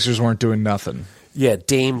 And the Sixers weren't doing nothing. Yeah,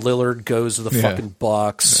 Dame Lillard goes to the fucking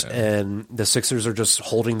Bucks, and the Sixers are just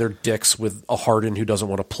holding their dicks with a Harden who doesn't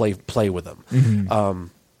want to play with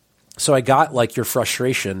them. So I got like your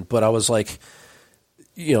frustration, but I was like,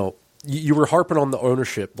 you were harping on the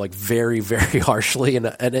ownership like very, very harshly,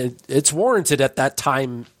 and it's warranted at that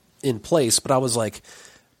time in place. But I was like,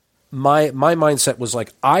 my mindset was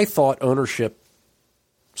like, I thought ownership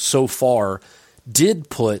so far did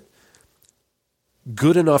put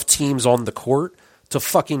good enough teams on the court to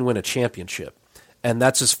fucking win a championship, and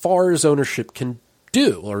that's as far as ownership can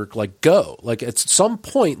do or like go. Like at some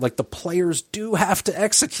point, like the players do have to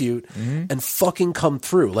execute and fucking come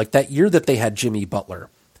through. Like that year that they had Jimmy Butler,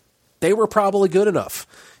 they were probably good enough.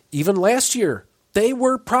 Even last year, they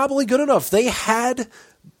were probably good enough. They had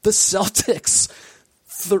the Celtics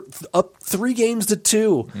up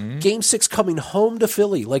 3-2, Game 6 coming home to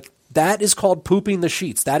Philly. Like that is called pooping the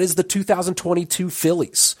sheets. That is the 2022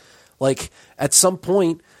 Phillies. Like at some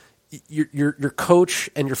point, your coach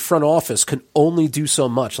and your front office can only do so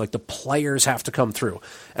much. Like the players have to come through.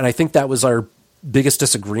 And I think that was our biggest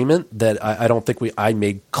disagreement that I don't think I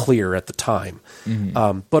made clear at the time.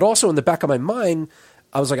 But also in the back of my mind,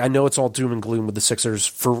 I was like, I know it's all doom and gloom with the Sixers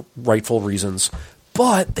for rightful reasons,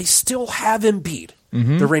 but they still have Embiid,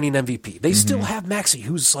 the reigning MVP. They still have Maxey,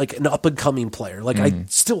 who's like an up and coming player. Like I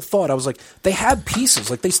still thought, I was like, they have pieces.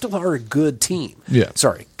 Like they still are a good team. Yeah.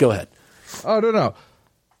 Sorry, go ahead. Oh, no.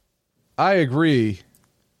 I agree,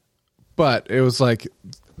 but it was like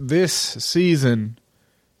this season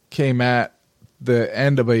came at the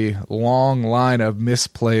end of a long line of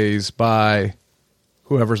misplays by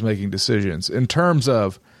whoever's making decisions. In terms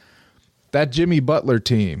of that Jimmy Butler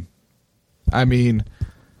team, I mean,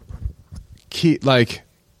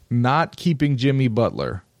 not keeping Jimmy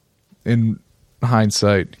Butler, in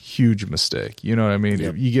hindsight, huge mistake. You know what I mean?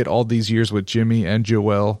 Yep. You get all these years with Jimmy and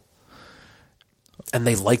Joel. And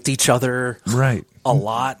they liked each other a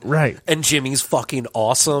lot. Right. And Jimmy's fucking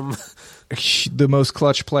awesome. The most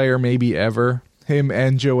clutch player maybe ever. Him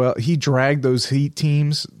and Joel. He dragged those Heat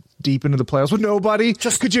teams deep into the playoffs with nobody.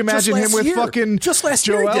 Could you imagine him with fucking just last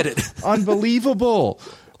Joel? year he did it. Unbelievable.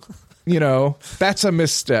 That's a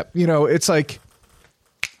misstep. It's like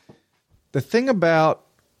the thing about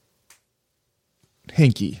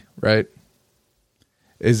Hinkie, right,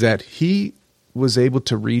 is that he was able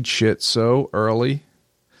to read shit so early,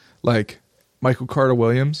 like Michael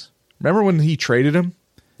Carter-Williams. Remember when he traded him?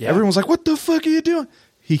 Yeah. Everyone was like, what the fuck are you doing?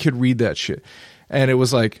 He could read that shit. And it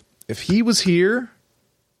was like, if he was here,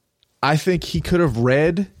 I think he could have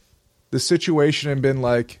read the situation and been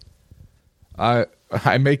like, I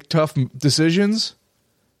make tough decisions.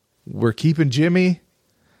 We're keeping Jimmy.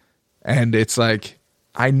 And it's like,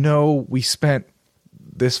 I know we spent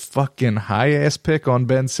this fucking high-ass pick on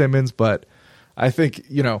Ben Simmons, but I think,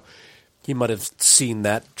 he might have seen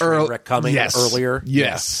that train wreck coming earlier.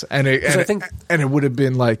 Yes. Yeah. And it would have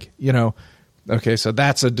been like, okay, so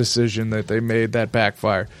that's a decision that they made that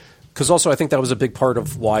backfire. Because also I think that was a big part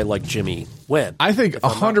of why Jimmy went. I think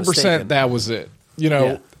 100% that was it.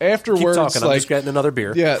 Afterwards, keep talking. I'm just getting another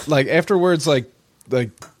beer. Yeah, afterwards,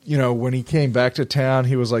 when he came back to town,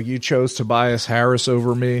 he was like, you chose Tobias Harris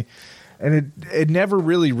over me. And it never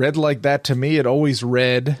really read like that to me. It always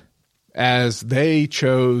read as they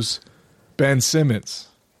chose Ben Simmons.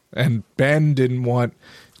 And Ben didn't want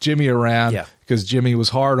Jimmy around because Jimmy was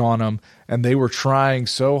hard on him. And they were trying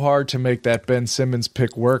so hard to make that Ben Simmons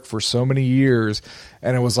pick work for so many years.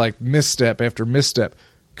 And it was like misstep after misstep.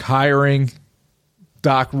 Hiring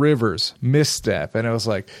Doc Rivers, misstep. And it was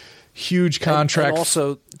like huge contract. And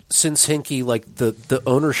also, since Hinkie, the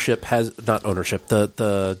ownership has, not ownership,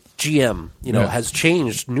 the GM, has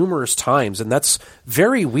changed numerous times. And that's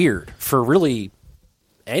very weird for really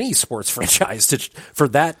any sports franchise for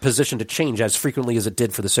that position to change as frequently as it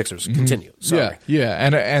did for the Sixers. Continue. Sorry.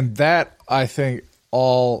 Yeah. And that, I think,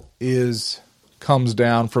 all comes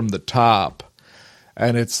down from the top.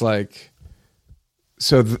 And it's like,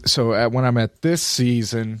 when I'm at this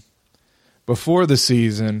season, before the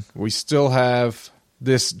season, we still have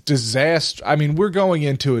this disaster. I mean, we're going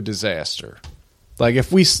into a disaster. Like if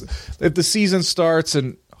the season starts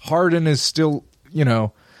and Harden is still,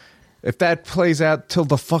 if that plays out till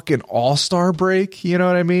the fucking All-Star break, you know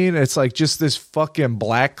what I mean? It's like just this fucking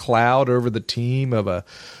black cloud over the team of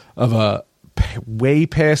a way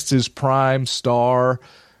past his prime star,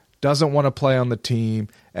 doesn't want to play on the team.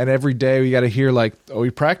 And every day we got to hear like, oh,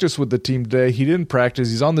 he practiced with the team today. He didn't practice.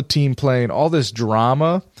 He's on the team playing. All this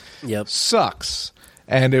drama sucks.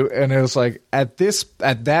 And it was like at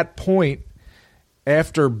that point,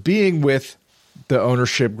 after being with the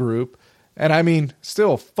ownership group, and I mean,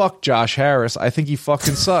 still, fuck Josh Harris. I think he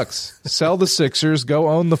fucking sucks. Sell the Sixers. Go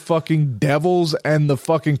own the fucking Devils and the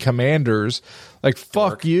fucking Commanders. Like,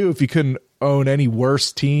 fuck you if you couldn't own any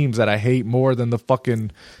worse teams that I hate more than the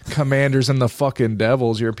fucking Commanders and the fucking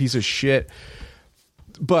Devils. You're a piece of shit.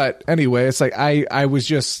 But anyway, it's like I was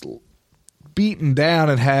just beaten down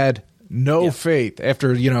and had no faith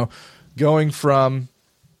after, going from,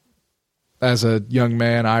 as a young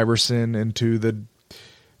man, Iverson, into the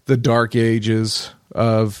dark ages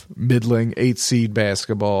of middling 8 seed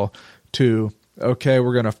basketball to, okay,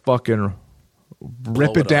 we're going to fucking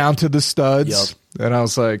rip it down to the studs. And I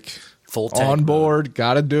was like, full tank, on board,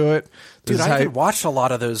 got to do it. Dude, I even watched a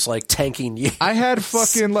lot of those like tanking years. I had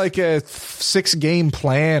fucking like a 6-game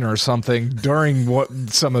plan or something during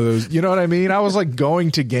some of those, you know what I mean? I was like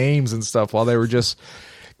going to games and stuff while they were just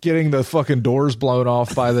getting the fucking doors blown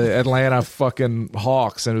off by the Atlanta fucking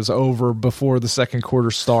Hawks, and it was over before the second quarter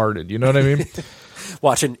started. You know what I mean?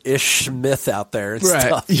 Watching Ish Smith out there and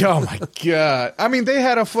stuff. Oh my God. I mean, they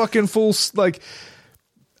had a fucking full, like,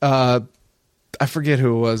 I forget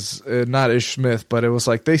who it was, not Ish Smith, but it was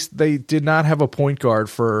like they did not have a point guard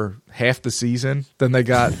for half the season. Then they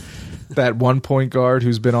got that one point guard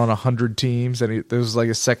who's been on 100 teams, and it was like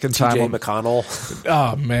a second time. TJ McConnell.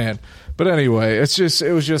 Oh man. But anyway,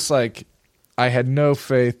 it was just like I had no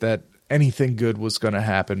faith that anything good was going to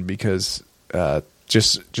happen because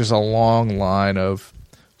just a long line of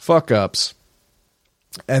fuck ups.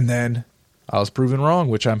 And then I was proven wrong,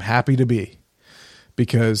 which I'm happy to be,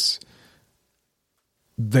 because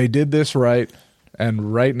they did this right,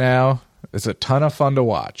 and right now it's a ton of fun to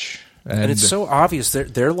watch. And it's so obvious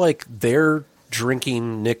they're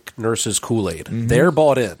drinking Nick Nurse's Kool-Aid. They're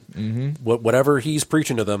bought in. Whatever he's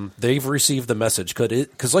preaching to them, they've received the message.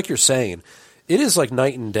 Because like you're saying, it is like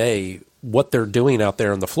night and day what they're doing out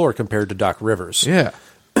there on the floor compared to Doc Rivers. Yeah.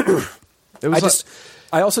 I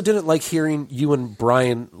also didn't like hearing you and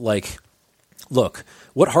Brian like, look,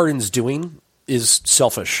 what Harden's doing is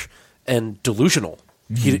selfish and delusional.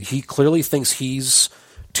 He clearly thinks he's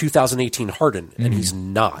 2018 Harden, and he's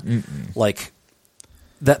not. Like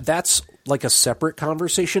that's like a separate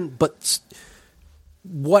conversation, but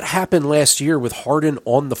what happened last year with Harden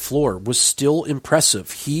on the floor was still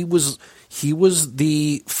impressive. He was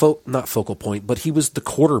the not focal point, but he was the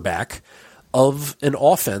quarterback of an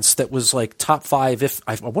offense that was like top 5. If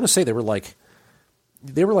I want to say they were like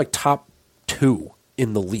top 2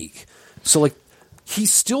 in the league. So like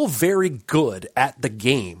he's still very good at the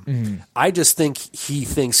game. I just think he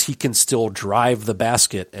thinks he can still drive the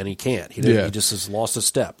basket, and he can't. He just has lost a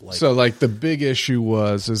step. So like the big issue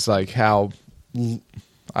is like how,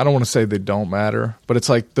 I don't want to say they don't matter, but it's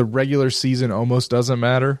like the regular season almost doesn't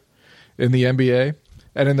matter in the NBA.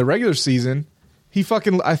 And in the regular season,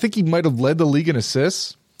 I think he might have led the league in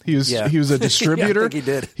assists. He was a distributor. I think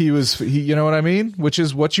he did. He you know what I mean? Which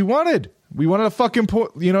is what you wanted. We wanted a fucking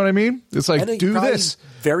point. You know what I mean? It's like, do this.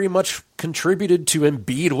 Very much contributed to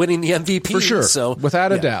Embiid winning the MVP. For sure. So,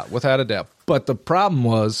 without a doubt. But the problem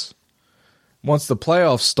was, once the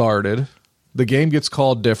playoffs started, the game gets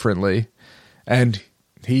called differently, and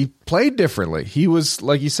he played differently. He was,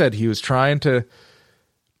 like you said, he was trying to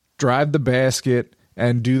drive the basket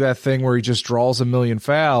and do that thing where he just draws a million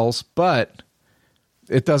fouls, but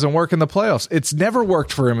it doesn't work in the playoffs. It's never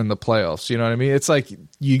worked for him in the playoffs. You know what I mean? It's like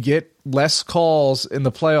you get less calls in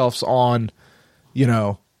the playoffs on,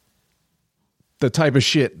 the type of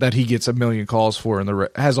shit that he gets a million calls for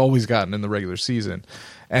has always gotten in the regular season.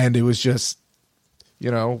 And it was just,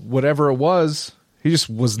 whatever it was, he just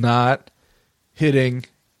was not hitting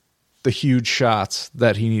the huge shots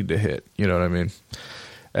that he needed to hit. You know what I mean?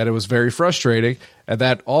 And it was very frustrating. And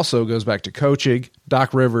that also goes back to coaching.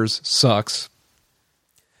 Doc Rivers sucks.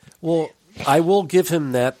 Well, I will give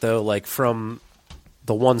him that, though. Like, from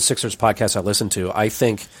the one Sixers podcast I listened to, I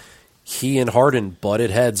think he and Harden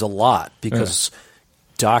butted heads a lot because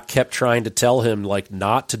Doc kept trying to tell him, like,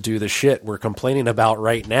 not to do the shit we're complaining about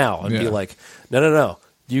right now, and be like, no.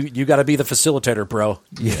 You got to be the facilitator, bro.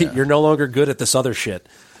 Yeah. You're no longer good at this other shit.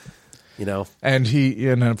 You know?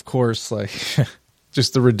 And of course, like,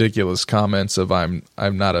 just the ridiculous comments of I'm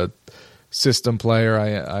not a system player.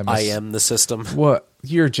 I am the system. What?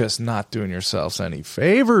 You're just not doing yourselves any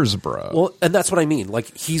favors, bro. Well, and that's what I mean.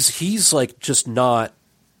 Like, he's like just not.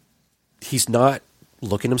 He's not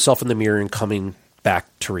looking himself in the mirror and coming back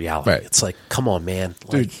to reality. Right. It's like, come on, man.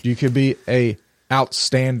 Like, dude, you could be a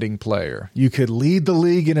outstanding player. You could lead the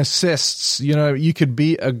league in assists. You know, you could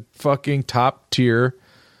be a fucking top tier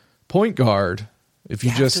point guard if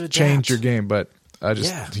you just change your game. But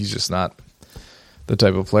he's just not the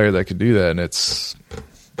type of player that could do that, and it's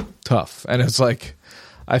tough. And it's like,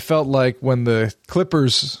 I felt like when the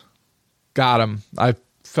Clippers got him, I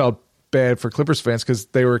felt bad for Clippers fans because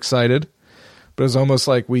they were excited, but it was almost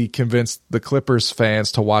like we convinced the Clippers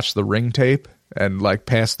fans to watch the ring tape and like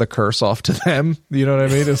pass the curse off to them. You know what I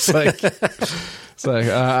mean? It's like,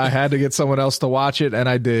 I had to get someone else to watch it, and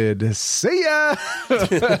I did. See ya.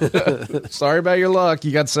 Sorry about your luck.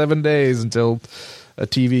 You got 7 days until a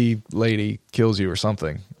TV lady kills you or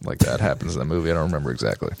something like that happens in the movie. I don't remember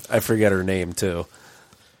exactly. I forget her name too.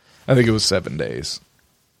 I think it was 7 days.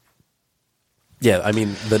 Yeah, I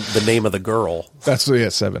mean the name of the girl. That's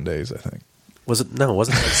 7 days, I think. Wasn't it like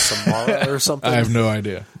Samara or something? I have no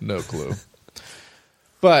idea. No clue.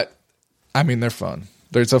 But, I mean, they're fun.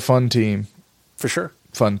 It's a fun team. For sure.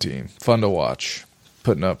 Fun team. Fun to watch.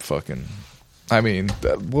 Putting up fucking... I mean,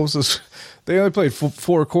 what was this? They only played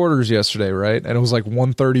 4 quarters yesterday, right? And it was like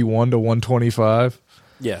 131 to 125.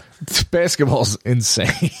 Yeah. Basketball's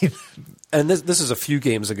insane. And this is a few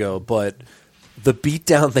games ago, but the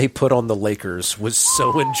beatdown they put on the Lakers was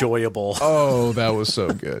so enjoyable. Oh, that was so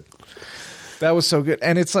good. That was so good.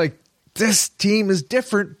 And it's like, this team is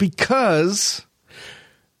different because...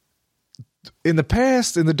 in the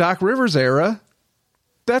past, in the Doc Rivers era,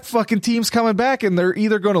 that fucking team's coming back, and they're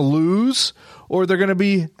either going to lose or they're going to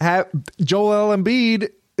be Joel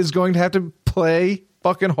Embiid is going to have to play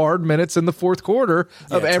fucking hard minutes in the fourth quarter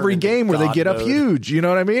of every game where they get up huge. You know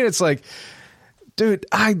what I mean? It's like, dude,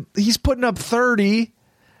 he's putting up 30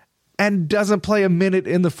 and doesn't play a minute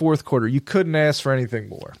in the fourth quarter. You couldn't ask for anything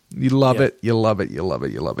more. You love it. You love it. You love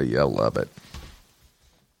it. You love it. You love it.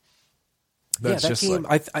 That's that game,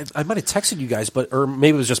 like, I might have texted you guys, or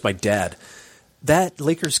maybe it was just my dad. That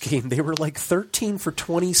Lakers game, they were like 13 for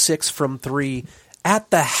 26 from 3 at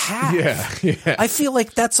the half. Yeah. I feel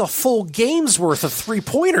like that's a full game's worth of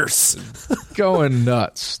 3-pointers. Going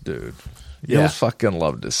nuts, dude. You'll fucking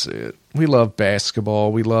love to see it. We love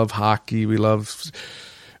basketball. We love hockey. We love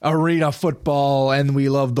arena football. And we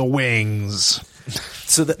love the wings.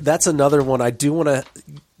 So that's another one. I do want to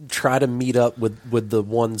try to meet up with the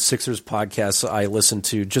one Sixers podcast I listen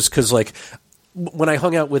to, just because, like, when I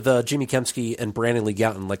hung out with Jimmy Kempsky and Brandon Lee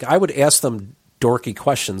Gouton, like, I would ask them dorky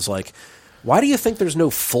questions like, why do you think there's no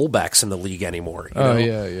fullbacks in the league anymore? You know?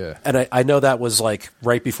 Yeah. And I know that was like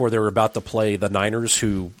right before they were about to play the Niners,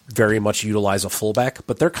 who very much utilize a fullback,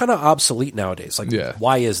 but they're kind of obsolete nowadays. Like,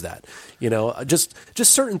 why is that? You know, just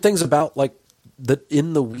certain things about like the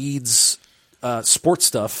in the weeds sports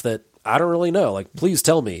stuff that I don't really know. Like, please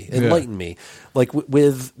tell me, enlighten me. Like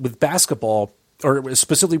with basketball, or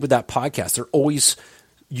specifically with that podcast, they're always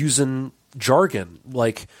using jargon.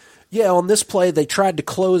 Like, yeah, on this play they tried to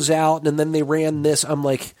close out and then they ran this. I'm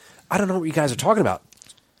like, I don't know what you guys are talking about.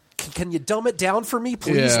 Can you dumb it down for me,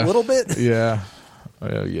 please, a little bit? Yeah,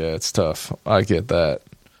 it's tough. I get that.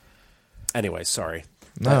 Anyway, sorry.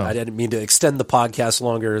 No. I didn't mean to extend the podcast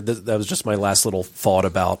longer. That was just my last little thought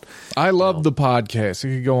about. I love the podcast.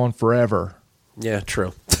 It could go on forever. Yeah,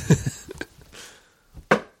 true.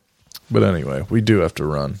 But anyway, we do have to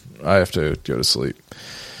run. I have to go to sleep.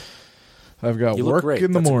 I've got work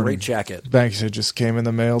in the morning. A great jacket. Thanks. It just came in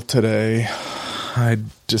the mail today. I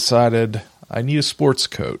decided I need a sports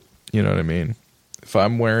coat. You know what I mean? If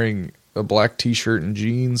I'm wearing a black T-shirt and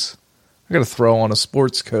jeans, I got to throw on a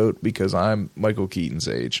sports coat because I'm Michael Keaton's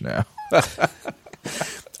age now.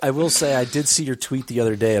 I will say I did see your tweet the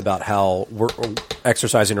other day about how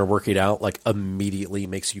exercising or working out like immediately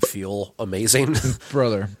makes you feel amazing.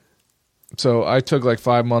 Brother. So I took like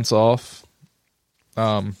 5 months off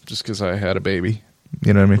just because I had a baby.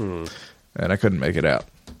 You know what I mean? And I couldn't make it out.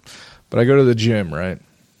 But I go to the gym, right?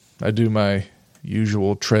 I do my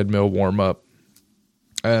usual treadmill warm-up.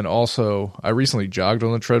 And also, I recently jogged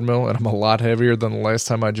on the treadmill, and I'm a lot heavier than the last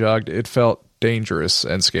time I jogged. It felt dangerous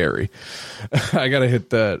and scary. I got to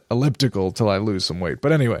hit that elliptical till I lose some weight.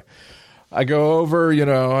 But anyway, I go over, you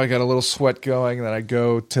know, I got a little sweat going, and then I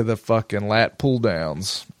go to the fucking lat pull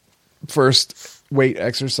downs. First weight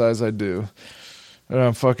exercise I do. And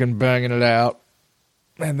I'm fucking banging it out.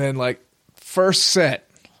 And then, like, first set.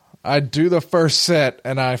 I do the first set,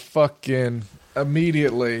 and I fucking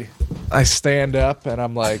immediately, I stand up, and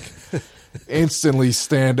I'm like, instantly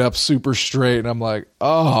stand up super straight, and I'm like,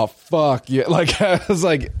 oh, fuck. Yeah. Like, I was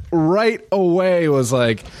like, right away was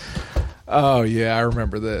like, oh, yeah, I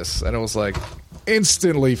remember this. And it was like,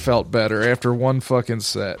 instantly felt better after one fucking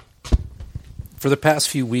set. For the past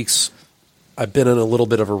few weeks, I've been in a little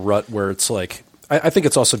bit of a rut where it's like, I think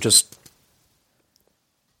it's also just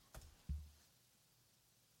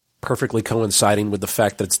perfectly coinciding with the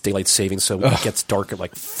fact that it's daylight savings, so it gets dark at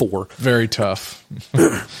like 4. Very tough.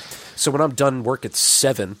 So when I'm done work at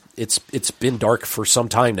 7, it's been dark for some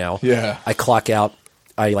time now. Yeah. I clock out.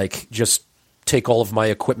 I like just take all of my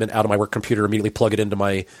equipment out of my work computer, immediately plug it into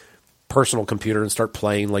my personal computer and start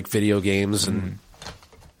playing like video games and,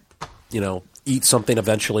 you know, eat something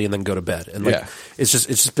eventually and then go to bed. And like, it's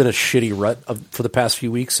just been a shitty rut for the past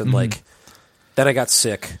few weeks. And like, then I got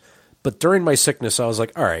sick, but during my sickness, I was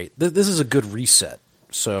like, all right, this is a good reset.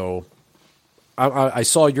 So I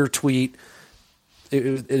saw your tweet.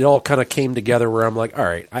 It all kind of came together where I'm like, all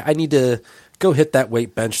right, I need to go hit that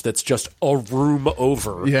weight bench that's just a room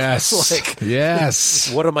over. Yes. Like,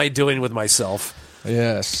 yes. What am I doing with myself?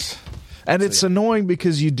 Yes. And it's annoying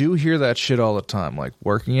because you do hear that shit all the time. Like,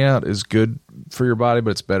 working out is good for your body,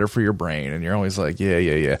 but it's better for your brain. And you're always like,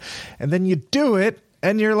 yeah. And then you do it,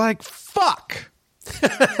 and you're like, fuck.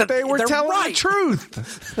 They were telling the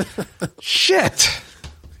truth. Shit.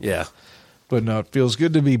 Yeah. But no, it feels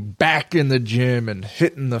good to be back in the gym and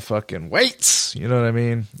hitting the fucking weights. You know what I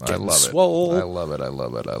mean? I love swole. it. I love it. I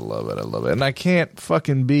love it. I love it. I love it. And I can't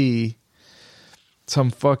fucking be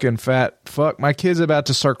some fucking fat fuck. My kid's about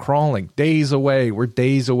to start crawling. Days away. We're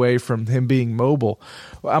days away from him being mobile.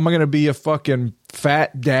 Am I going to be a fucking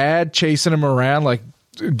fat dad chasing him around like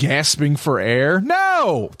gasping for air?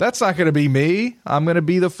 No, that's not going to be me. I'm going to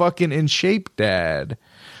be the fucking in shape dad.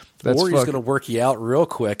 Or he's going to work you out real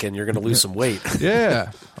quick and you're going to lose some weight.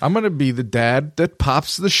 Yeah. I'm going to be the dad that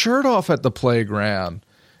pops the shirt off at the playground.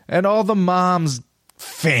 And all the moms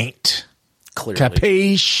faint. Clearly.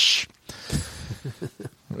 Capiche?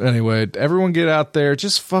 Anyway, everyone get out there.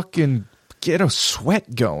 Just fucking get a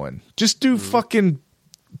sweat going. Just do fucking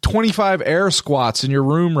 25 air squats in your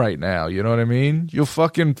room right now. You know what I mean? You'll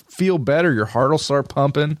fucking feel better. Your heart will start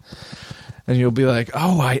pumping. And you'll be like,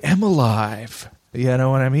 oh, I am alive. You know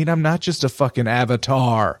what I mean? I'm not just a fucking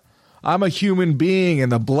avatar. I'm a human being,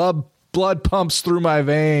 and the blood pumps through my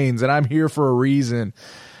veins, and I'm here for a reason.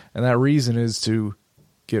 And that reason is to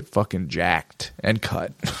get fucking jacked and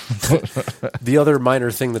cut. The other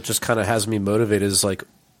minor thing that just kind of has me motivated is like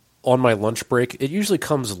on my lunch break, it usually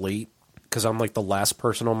comes late because I'm like the last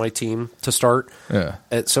person on my team to start. Yeah.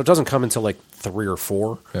 So it doesn't come until like 3 or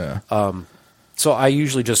 4. Yeah. So I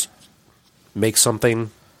usually just make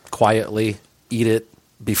something quietly, eat it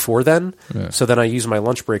before then. Yeah. So then I use my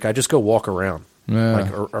lunch break. I just go walk around, like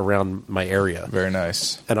around my area. Very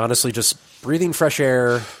nice. And honestly, just breathing fresh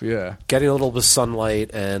air, getting a little bit of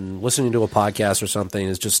sunlight, and listening to a podcast or something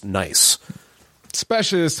is just nice.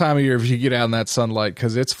 Especially this time of year if you get out in that sunlight,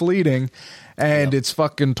 because it's fleeting. And it's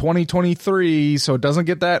fucking 2023, so it doesn't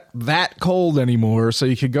get that cold anymore. So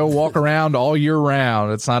you could go walk around all year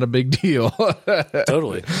round. It's not a big deal.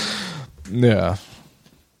 Totally. Yeah.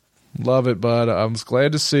 Love it, bud. I'm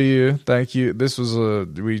glad to see you. Thank you.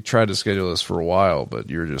 We tried to schedule this for a while, but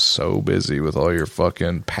you're just so busy with all your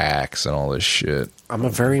fucking packs and all this shit. I'm a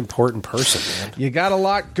very important person, man. You got a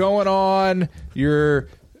lot going on. You're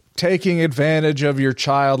taking advantage of your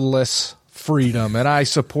childless freedom, and I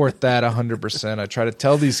support that 100%. I try to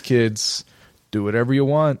tell these kids, do whatever you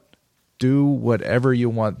want. Do whatever you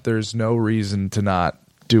want. There's no reason to not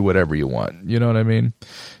do whatever you want. You know what I mean?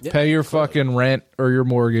 Yeah. Pay your fucking rent or your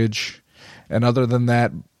mortgage, and other than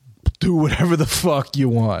that, do whatever the fuck you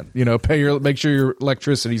want. You know, make sure your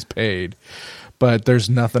electricity's paid, but there's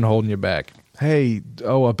nothing holding you back. Hey,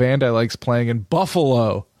 a band I like's playing in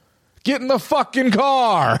Buffalo. Get in the fucking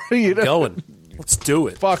car. You know? Going. Let's do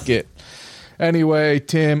it. Fuck it. Anyway,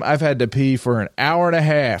 Tim, I've had to pee for an hour and a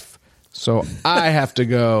half, so I have to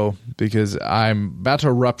go because I'm about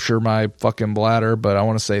to rupture my fucking bladder, but I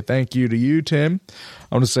want to say thank you to you, Tim.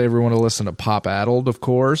 I want to say everyone to listen to Pop Addled, of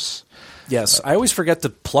course. Yes, I always forget to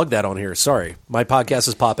plug that on here. Sorry. My podcast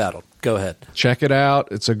is Pop Addled. Go ahead. Check it out.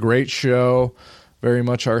 It's a great show. Very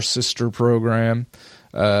much our sister program.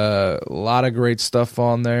 A lot of great stuff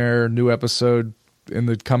on there. New episode in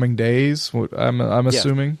the coming days, I'm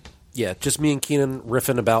assuming. Yeah, just me and Keenan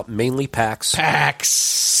riffing about mainly PAX.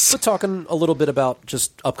 PAX. We're talking a little bit about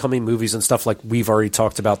just upcoming movies and stuff like we've already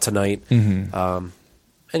talked about tonight. And,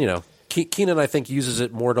 you know, Keenan, I think, uses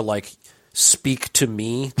it more to, like, speak to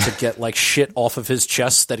me to get, like, shit off of his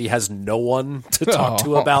chest that he has no one to talk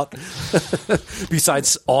to about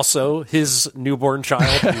besides also his newborn child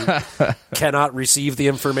who cannot receive the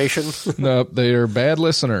information. Nope, they are bad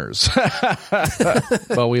listeners.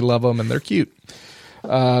 But we love them and they're cute.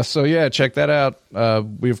 So yeah, check that out.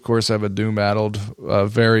 We of course have a Doom Addled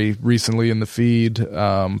very recently in the feed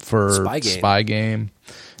for Spy Game.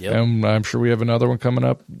 Yep. And I'm sure we have another one coming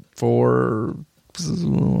up for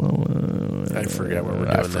I forget what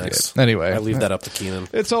we're doing next. Anyway, I leave that up to Keenan.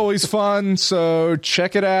 It's always fun, so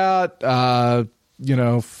check it out. You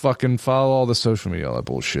know, fucking follow all the social media, all that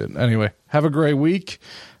bullshit. Anyway, have a great week.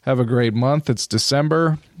 Have a great month. It's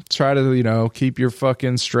December. Try to, you know, keep your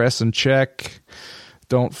fucking stress in check.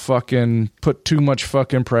 Don't fucking put too much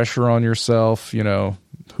fucking pressure on yourself. You know,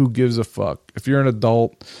 who gives a fuck? If you're an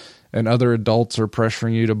adult and other adults are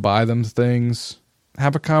pressuring you to buy them things,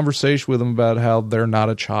 have a conversation with them about how they're not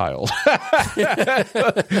a child.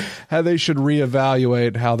 How they should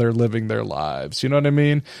reevaluate how they're living their lives. You know what I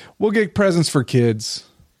mean? We'll get presents for kids.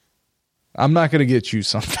 I'm not going to get you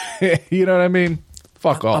something. You know what I mean?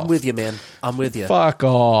 Fuck off. I'm with you, man. I'm with you. Fuck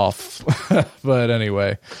off. But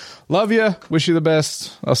anyway, love you. Wish you the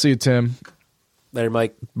best. I'll see you, Tim. Later,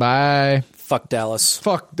 Mike. Bye. Fuck Dallas.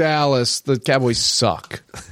 Fuck Dallas. The Cowboys suck.